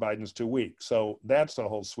need? Biden's too weak. So that's the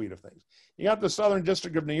whole suite of things. You got the Southern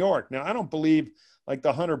District of New York. Now, I don't believe like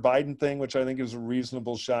the Hunter Biden thing, which I think is a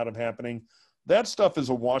reasonable shot of happening. That stuff is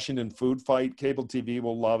a Washington food fight. Cable TV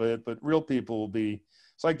will love it, but real people will be,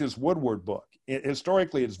 it's like this Woodward book.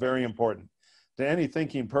 Historically, it's very important. To any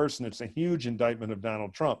thinking person, it's a huge indictment of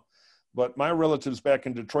Donald Trump. But my relatives back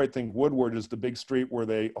in Detroit think Woodward is the big street where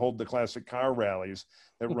they hold the classic car rallies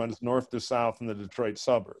that runs north to south in the Detroit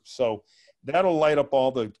suburbs. So that'll light up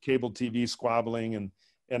all the cable TV squabbling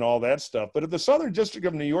and all that stuff. But if the Southern District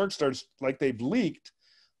of New York starts, like they've leaked,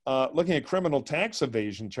 looking at criminal tax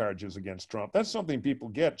evasion charges against Trump, that's something people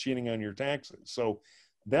get, cheating on your taxes. So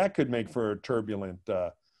that could make for a turbulent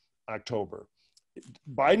October.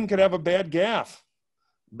 Biden could have a bad gaffe.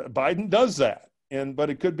 Biden does that. But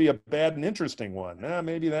it could be a bad and interesting one.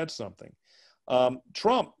 Maybe that's something.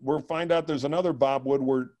 Trump, we'll find out there's another Bob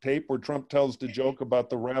Woodward tape where Trump tells the joke about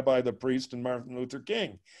the rabbi, the priest, and Martin Luther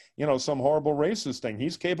King. Some horrible racist thing.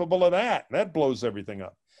 He's capable of that. That blows everything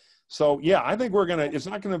up. So, yeah, I think it's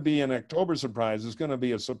not going to be an October surprise. It's going to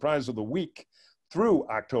be a surprise of the week through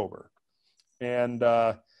October. And,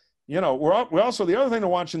 we also, the other thing to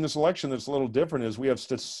watch in this election that's a little different is we have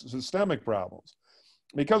systemic problems.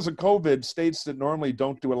 Because of COVID, states that normally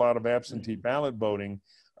don't do a lot of absentee ballot voting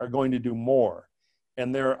are going to do more.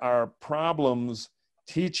 And there are problems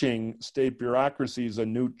teaching state bureaucracies a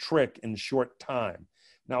new trick in short time.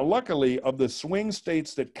 Now, luckily, of the swing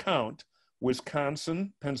states that count,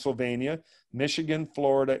 Wisconsin, Pennsylvania, Michigan,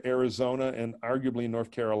 Florida, Arizona, and arguably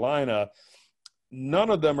North Carolina, none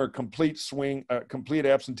of them are complete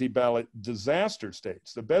absentee ballot disaster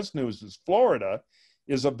states. The best news is Florida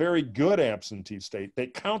is a very good absentee state. They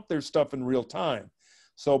count their stuff in real time.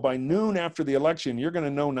 So by noon after the election, you're going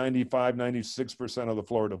to know 95, 96% of the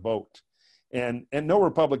Florida vote. And no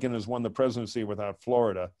Republican has won the presidency without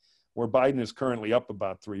Florida, where Biden is currently up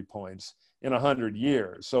about 3 points in 100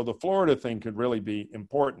 years. So the Florida thing could really be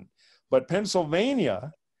important. But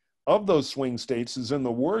Pennsylvania, of those swing states, is in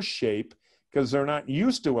the worst shape because they're not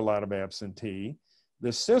used to a lot of absentee.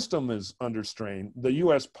 The system is under strain. The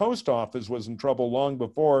U.S. Post Office was in trouble long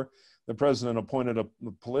before the president appointed a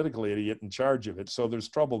political idiot in charge of it. So there's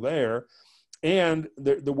trouble there. And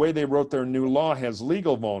the way they wrote their new law has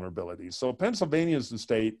legal vulnerabilities. So Pennsylvania is the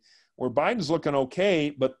state where Biden's looking okay,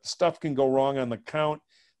 but stuff can go wrong on the count.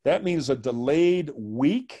 That means a delayed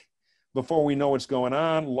week before we know what's going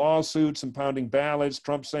on. Lawsuits, impounding ballots,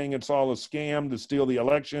 Trump saying it's all a scam to steal the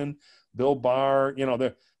election, Bill Barr,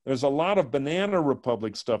 there's a lot of banana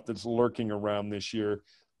republic stuff that's lurking around this year,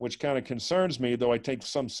 which kind of concerns me, though I take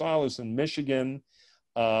some solace in Michigan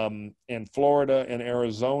and Florida and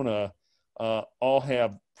Arizona all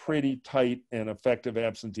have pretty tight and effective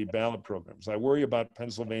absentee ballot programs. I worry about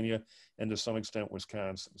Pennsylvania and to some extent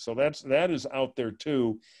Wisconsin. So that is out there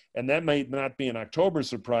too. And that may not be an October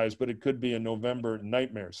surprise, but it could be a November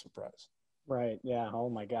nightmare surprise. Right. Yeah. Oh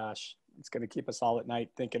my gosh. It's going to keep us all at night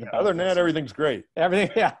thinking about Other than that, everything's great. Everything.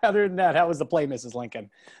 Yeah. Other than that, how was the play, Mrs. Lincoln?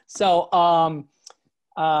 So how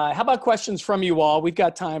about questions from you all? We've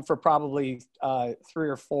got time for probably 3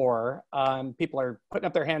 or 4. People are putting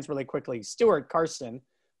up their hands really quickly. Stuart Carson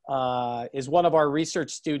is one of our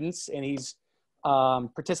research students, and he's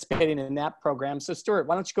participating in that program. So Stuart,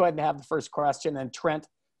 why don't you go ahead and have the first question, and Trent,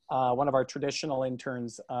 one of our traditional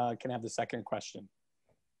interns, can have the second question.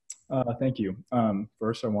 Thank you.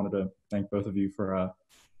 First, I wanted to thank both of you for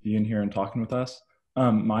being here and talking with us.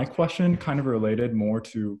 My question kind of related more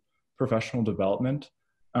to professional development.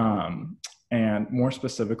 And more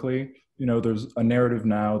specifically, there's a narrative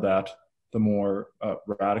now that the more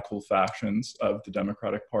radical factions of the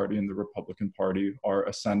Democratic Party and the Republican Party are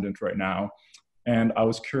ascendant right now. And I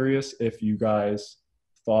was curious if you guys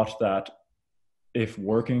thought that if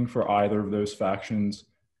working for either of those factions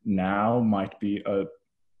now might be a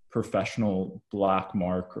professional black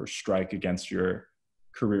mark or strike against your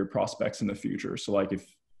career prospects in the future. So like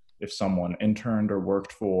if someone interned or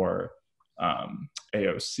worked for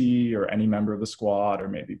AOC or any member of the squad, or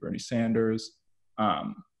maybe Bernie Sanders,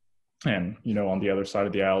 and on the other side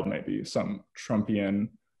of the aisle, maybe some Trumpian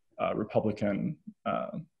Republican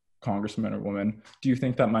congressman or woman, do you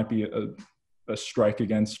think that might be a strike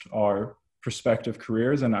against our prospective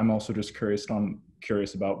careers? And I'm also just curious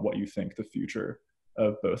about what you think the future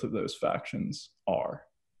of both of those factions are.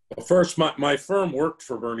 Well, first, my firm worked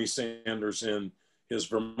for Bernie Sanders in his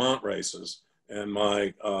Vermont races. And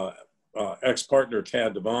my ex-partner,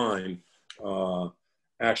 Tad Devine,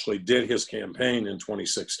 actually did his campaign in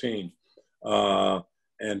 2016.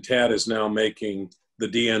 And Tad is now making the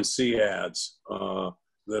DNC ads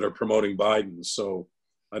that are promoting Biden. So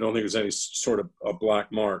I don't think there's any sort of a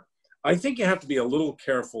black mark. I think you have to be a little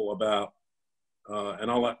careful about, and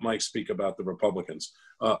I'll let Mike speak about the Republicans.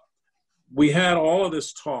 We had all of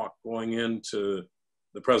this talk going into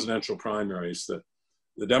the presidential primaries that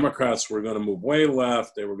the Democrats were going to move way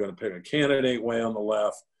left. They were going to pick a candidate way on the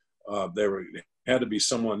left. Had to be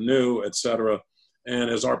someone new, et cetera. And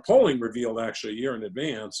as our polling revealed actually a year in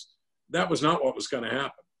advance, that was not what was going to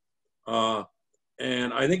happen.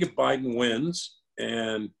 And I think if Biden wins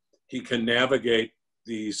and he can navigate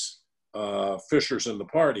these fissures in the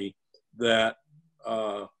party, that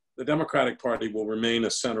the Democratic Party will remain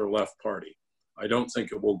a center-left party. I don't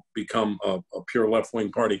think it will become a pure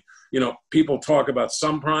left-wing party. You know, people talk about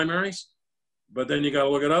some primaries, but then you got to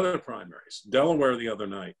look at other primaries. Delaware the other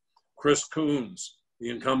night, Chris Coons, the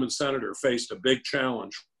incumbent senator, faced a big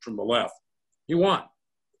challenge from the left. He won.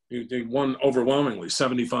 He won overwhelmingly,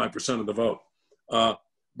 75% of the vote.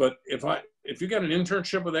 But if you get an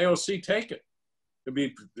internship with AOC, take it. It'd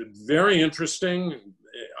be very interesting.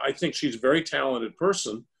 I think she's a very talented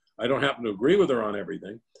person. I don't happen to agree with her on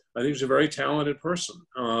everything. I think she's a very talented person.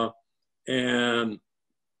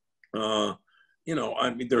 You know,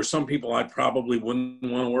 I mean, there are some people I probably wouldn't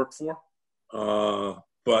want to work for,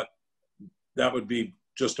 but that would be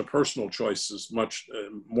just a personal choice as much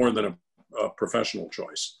more than a professional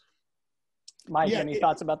choice. Mike, any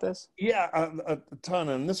thoughts about this? Yeah, a ton.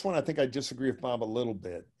 And this one, I think I disagree with Bob a little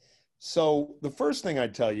bit. So the first thing I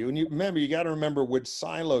tell you, and you got to remember which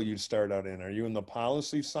silo you start out in. Are you in the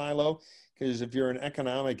policy silo? Because if you're an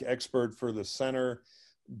economic expert for the center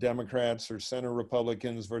Democrats or center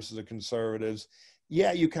Republicans versus the conservatives,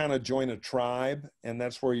 yeah, you kind of join a tribe, and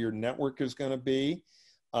that's where your network is going to be.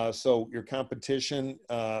 So your competition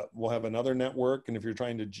will have another network. And if you're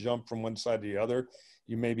trying to jump from one side to the other,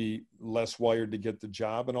 you may be less wired to get the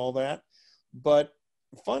job and all that. But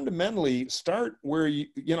fundamentally, start where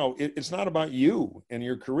it's not about you and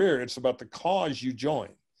your career. It's about the cause you join.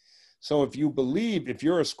 So if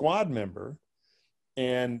you're a squad member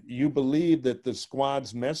and you believe that the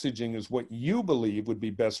squad's messaging is what you believe would be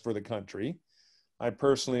best for the country, I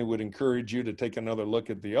personally would encourage you to take another look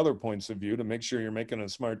at the other points of view to make sure you're making a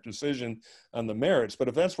smart decision on the merits. But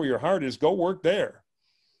if that's where your heart is, go work there,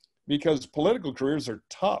 because political careers are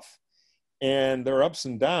tough and there are ups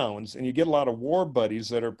and downs, and you get a lot of war buddies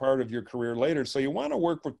that are part of your career later. So you want to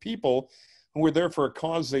work with people who are there for a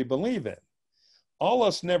cause they believe in. All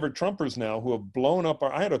us never Trumpers now who have blown up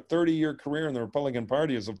I had a 30-year career in the Republican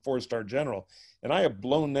Party as a 4-star general, and I have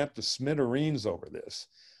blown that to smithereens over this.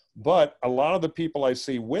 But a lot of the people I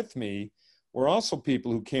see with me were also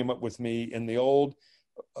people who came up with me in the old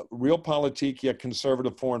realpolitik yet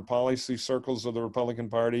conservative foreign policy circles of the Republican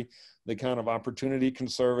Party, the kind of opportunity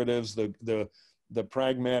conservatives, the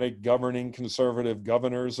pragmatic governing conservative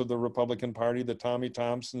governors of the Republican Party, the Tommy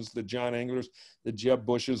Thompsons, the John Englers, the Jeb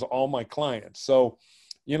Bushes, all my clients. So,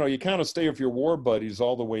 you kind of stay with your war buddies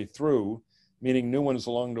all the way through, meaning new ones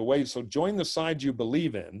along the way. So join the side you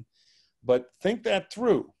believe in, but think that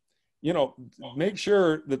through. Make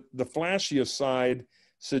sure that the flashiest side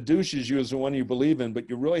seduces you as the one you believe in, but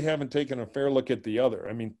you really haven't taken a fair look at the other.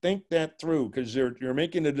 I mean, think that through, because you're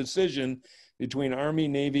making a decision between Army,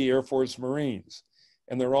 Navy, Air Force, Marines,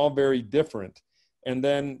 and they're all very different. And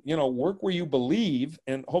then, work where you believe,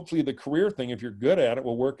 and hopefully the career thing, if you're good at it,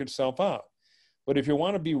 will work itself out. But if you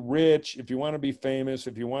want to be rich, if you want to be famous,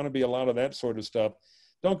 if you want to be a lot of that sort of stuff,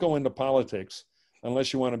 don't go into politics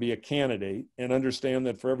unless you want to be a candidate, and understand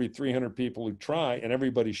that for every 300 people who try, and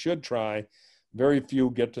everybody should try, very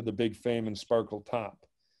few get to the big fame and sparkle top.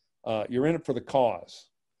 You're in it for the cause.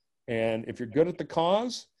 And if you're good at the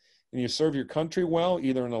cause and you serve your country well,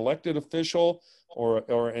 either an elected official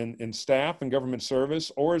or in staff and government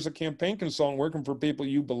service, or as a campaign consultant working for people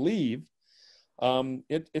you believe,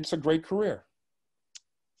 it's a great career.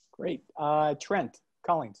 Great. Trent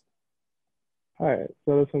Collins. Hi,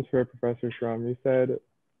 so this one's for Professor Shrum. You said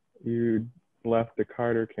you left the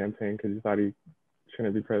Carter campaign because you thought he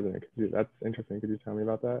shouldn't be president. That's interesting. Could you tell me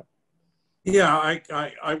about that? Yeah,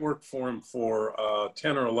 I worked for him for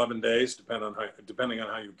 10 or 11 days, depending on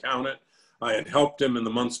how you count it. I had helped him in the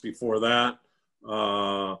months before that.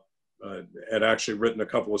 Had actually written a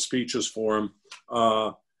couple of speeches for him.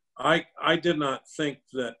 I did not think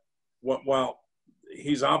that, while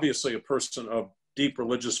he's obviously a person of deep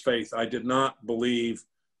religious faith, I did not believe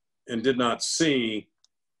and did not see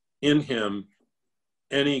in him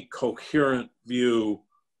any coherent view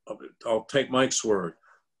of it. I'll take Mike's word.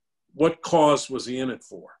 What cause was he in it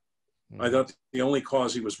for? I thought the only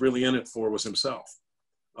cause he was really in it for was himself.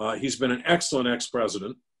 He's been an excellent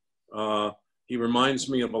ex-president. He reminds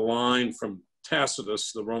me of a line from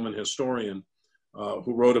Tacitus, the Roman historian,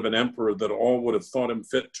 who wrote of an emperor that all would have thought him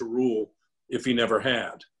fit to rule if he never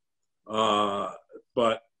had.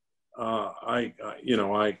 But I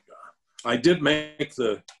did make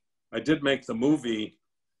the movie.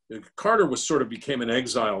 Carter was sort of became an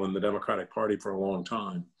exile in the Democratic Party for a long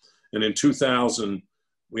time, and in 2000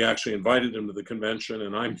 we actually invited him to the convention,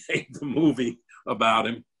 and I made the movie about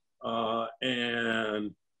him.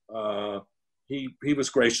 He was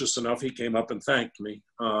gracious enough. He came up and thanked me,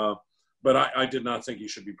 but I did not think he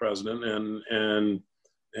should be president,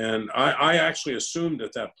 and I actually assumed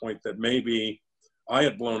at that point that maybe I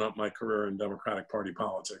had blown up my career in Democratic Party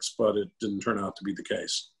politics, but it didn't turn out to be the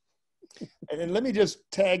case. And let me just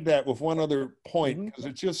tag that with one other point, because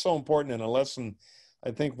it's just so important, and a lesson I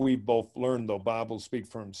think we both learned, though Bob will speak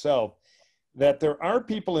for himself, that there are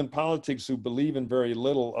people in politics who believe in very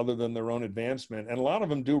little other than their own advancement, and a lot of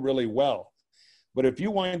them do really well. But if you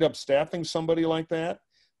wind up staffing somebody like that,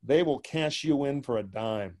 they will cash you in for a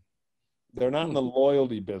dime. They're not in the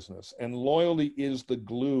loyalty business, and loyalty is the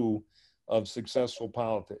glue of successful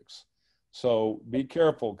politics. So be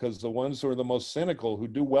careful, because the ones who are the most cynical, who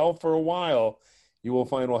do well for a while, you will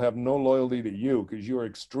find will have no loyalty to you, because you are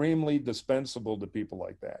extremely dispensable to people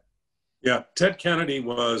like that. Yeah, Ted Kennedy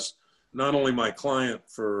was not only my client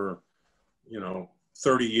for,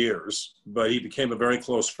 30 years, but he became a very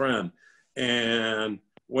close friend. And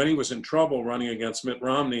when he was in trouble running against Mitt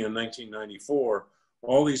Romney in 1994,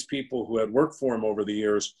 all these people who had worked for him over the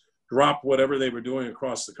years dropped whatever they were doing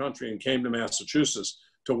across the country and came to Massachusetts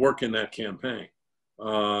to work in that campaign.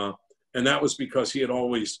 And that was because he had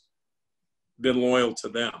always been loyal to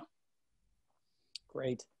them.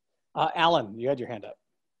 Great. Alan, you had your hand up.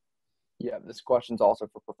 Yeah, this question's also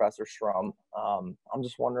for Professor Shrum. I'm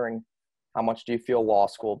just wondering, how much do you feel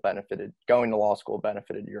going to law school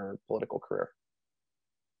benefited your political career?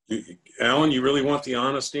 Alan, you really want the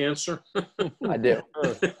honest answer? I do.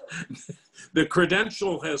 The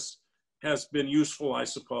credential has been useful, I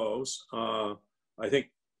suppose. I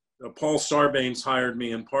think Paul Sarbanes hired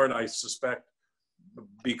me in part, I suspect,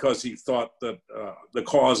 because he thought that the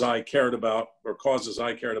cause I cared about, or causes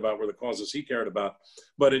I cared about, were the causes he cared about.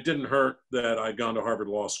 But it didn't hurt that I'd gone to Harvard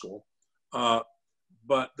Law School.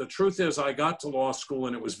 But the truth is, I got to law school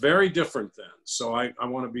and it was very different then. So I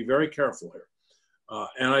want to be very careful here.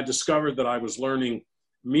 And I discovered that I was learning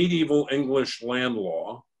medieval English land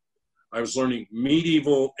law. I was learning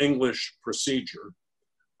medieval English procedure.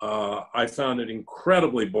 I found it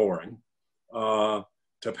incredibly boring.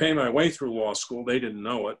 To pay my way through law school, they didn't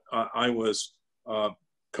know it. I was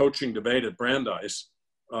coaching debate at Brandeis.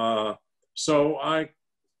 So I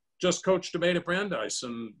just coached debate at Brandeis.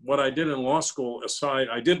 And what I did in law school aside,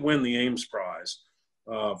 I did win the Ames Prize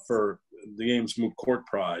for the Ames Moot Court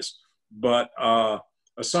Prize. But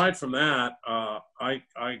aside from that, I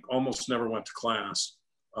almost never went to class,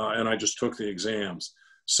 and I just took the exams.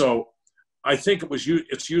 So I think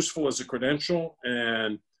it's useful as a credential,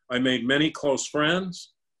 and I made many close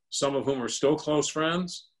friends, some of whom are still close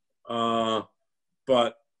friends.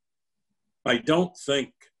 But I don't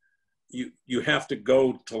think you have to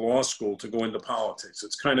go to law school to go into politics.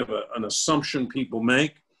 It's kind of an assumption people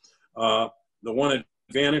make. The one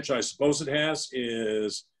advantage I suppose it has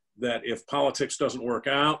is that if politics doesn't work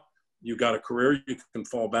out, you got a career you can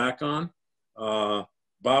fall back on.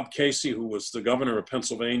 Bob Casey, who was the governor of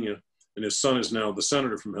Pennsylvania, and his son is now the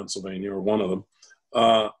senator from Pennsylvania, or one of them,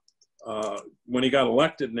 when he got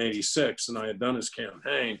elected in '86 and I had done his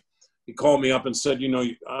campaign, he called me up and said,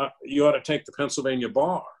 you ought to take the Pennsylvania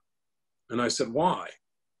bar. And I said, why?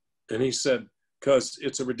 And he said, because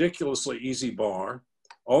it's a ridiculously easy bar.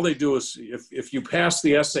 All they do is, if you pass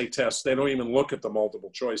the essay test, they don't even look at the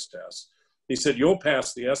multiple choice test. He said, you'll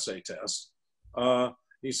pass the essay test.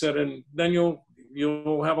 He said, and then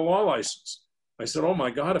you'll have a law license. I said, oh my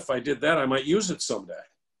God, if I did that, I might use it someday.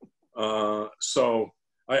 So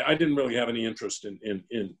I didn't really have any interest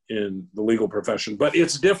in the legal profession, but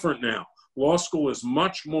it's different now. Law school is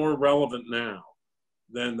much more relevant now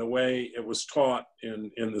than the way it was taught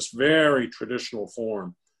in this very traditional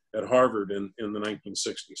form at Harvard in the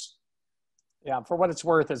 1960s. Yeah, for what it's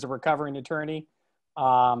worth, as a recovering attorney,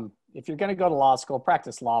 if you're going to go to law school,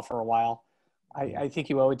 practice law for a while. I think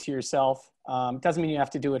you owe it to yourself. It doesn't mean you have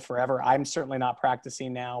to do it forever. I'm certainly not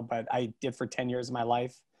practicing now, but I did for 10 years of my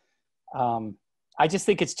life. I just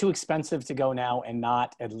think it's too expensive to go now and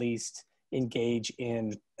not at least engage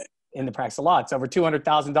in in the practice of law. It's over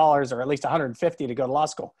 $200,000 or at least $150 to go to law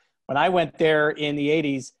school. When I went there in the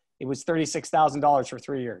 80s, it was $36,000 for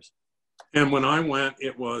 3 years. And when I went,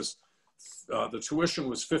 it was, the tuition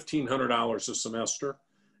was $1,500 a semester,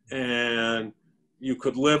 and you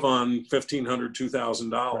could live on $1,500,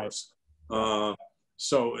 $2,000. Right.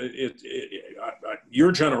 So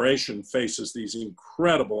your generation faces these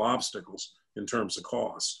incredible obstacles in terms of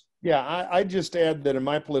cost. Yeah, I just add that in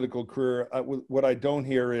my political career, what I don't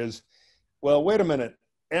hear is, well, wait a minute,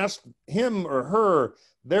 ask him or her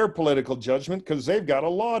their political judgment because they've got a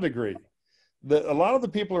law degree. A lot of the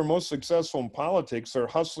people who are most successful in politics are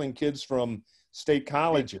hustling kids from state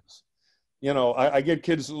colleges. You know, I get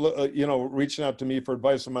kids, you know, reaching out to me for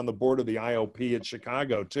advice. I'm on the board of the IOP at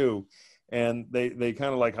Chicago too. And they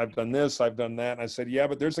kind of like, I've done this, I've done that. And I said, yeah,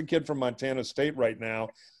 but there's a kid from Montana State right now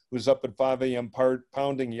who's up at 5 a.m.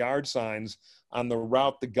 pounding yard signs on the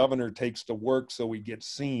route the governor takes to work so we get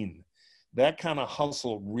seen. That kind of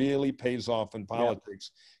hustle really pays off in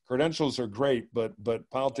politics. Yeah. Credentials are great, but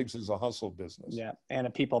politics is a hustle business. Yeah, and a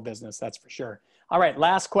people business, that's for sure. All right,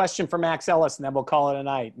 last question for Max Ellis, and then we'll call it a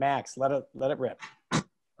night. Max, let it rip.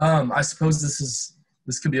 I suppose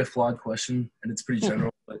this could be a flawed question, and it's pretty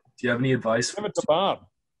general. But do you have any advice? Give it to Bob.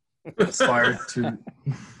 Aspire to.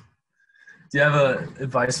 Do you have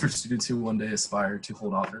advice for students who one day aspire to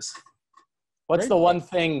hold office? What's the one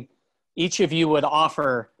thing each of you would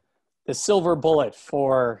offer, the silver bullet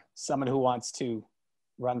for someone who wants to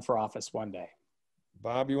run for office one day?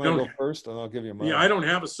 Bob, you want to go first, and I'll give you mine. Yeah, I don't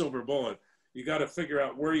have a silver bullet. You got to figure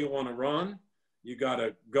out where you want to run. You got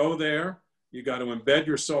to go there. You got to embed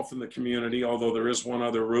yourself in the community, although there is one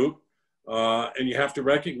other route. And you have to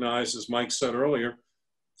recognize, as Mike said earlier,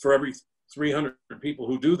 for every 300 people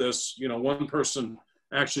who do this, you know, one person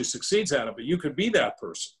actually succeeds at it, but you could be that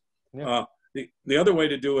person. Yeah. The other way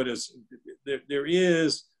to do it is there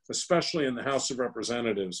is, especially in the House of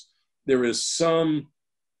Representatives, there is some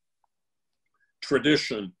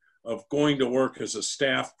tradition of going to work as a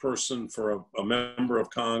staff person for a member of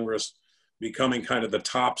Congress, becoming kind of the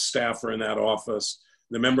top staffer in that office.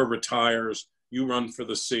 The member retires, you run for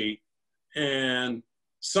the seat, and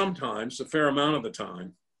sometimes, a fair amount of the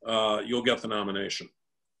time, you'll get the nomination.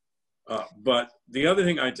 But the other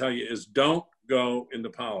thing I tell you is don't go into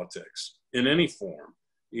politics in any form,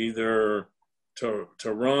 either to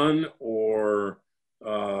run or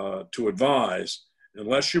to advise,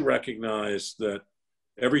 unless you recognize that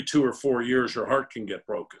every 2 or 4 years your heart can get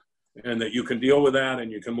broken and that you can deal with that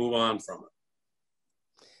and you can move on from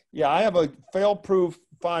it. Yeah, I have a fail-proof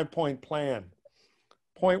 5-point plan.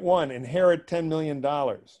 Point 1, inherit $10 million.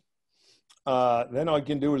 Then all you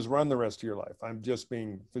can do is run the rest of your life. I'm just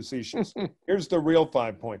being facetious. Here's the real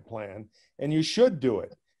 5-point plan, and you should do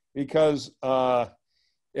it because,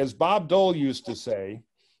 as Bob Dole used to say,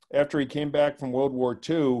 after he came back from World War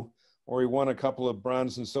II, where he won a couple of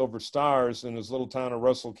bronze and silver stars in his little town of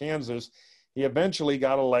Russell, Kansas, he eventually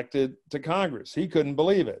got elected to Congress. He couldn't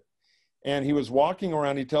believe it. And he was walking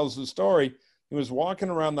around, he tells the story, he was walking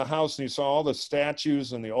around the house and he saw all the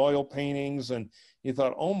statues and the oil paintings, and he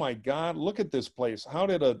thought, oh my God, look at this place. How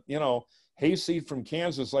did a, hayseed from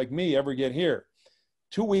Kansas like me ever get here?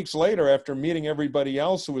 2 weeks later, after meeting everybody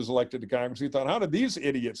else who was elected to Congress, he thought, how did these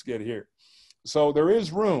idiots get here? So there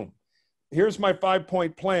is room. Here's my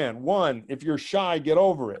 5-point plan. 1, if you're shy, get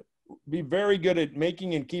over it. Be very good at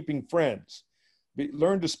making and keeping friends.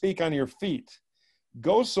 Learn to speak on your feet.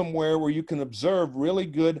 Go somewhere where you can observe really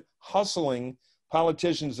good hustling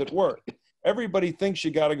politicians at work. Everybody thinks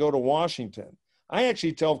you got to go to Washington. I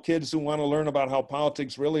actually tell kids who want to learn about how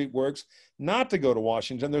politics really works not to go to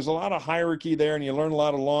Washington. There's a lot of hierarchy there and you learn a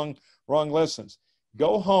lot of wrong lessons.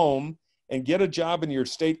 Go home and get a job in your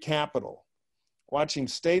state capital. Watching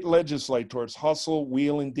state legislators hustle,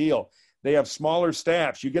 wheel, and deal. They have smaller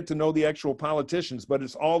staffs. You get to know the actual politicians, but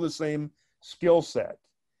it's all the same skill set.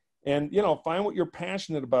 And, find what you're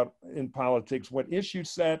passionate about in politics, what issue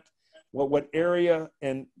set, what area,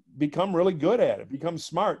 and become really good at it. Become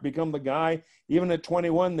smart, become the guy. Even at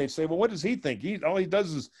 21, they say, well, what does he think? All he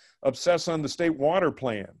does is obsess on the state water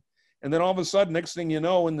plan. And then all of a sudden, next thing you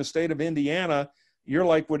know, in the state of Indiana, you're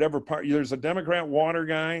like whatever part, there's a Democrat water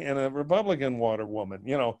guy and a Republican water woman,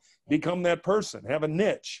 become that person, have a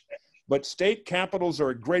niche. But state capitals are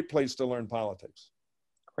a great place to learn politics.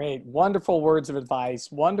 Great. Wonderful words of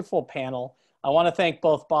advice. Wonderful panel. I want to thank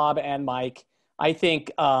both Bob and Mike. I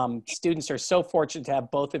think students are so fortunate to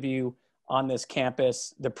have both of you on this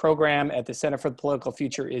campus. The program at the Center for the Political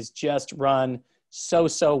Future is just run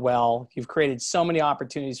so well. You've created so many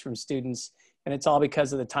opportunities from students, and it's all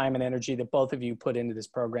because of the time and energy that both of you put into this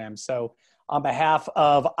program. So on behalf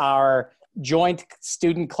of our joint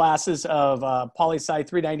student classes of Poli-Sci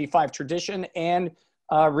 395 Tradition and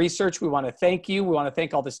Research. We want to thank you. We want to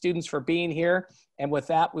thank all the students for being here. And with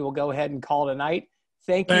that, we will go ahead and call it a night.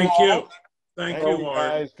 Thank you all. Thank you,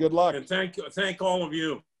 Art. Guys. Good luck. And thank all of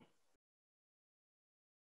you.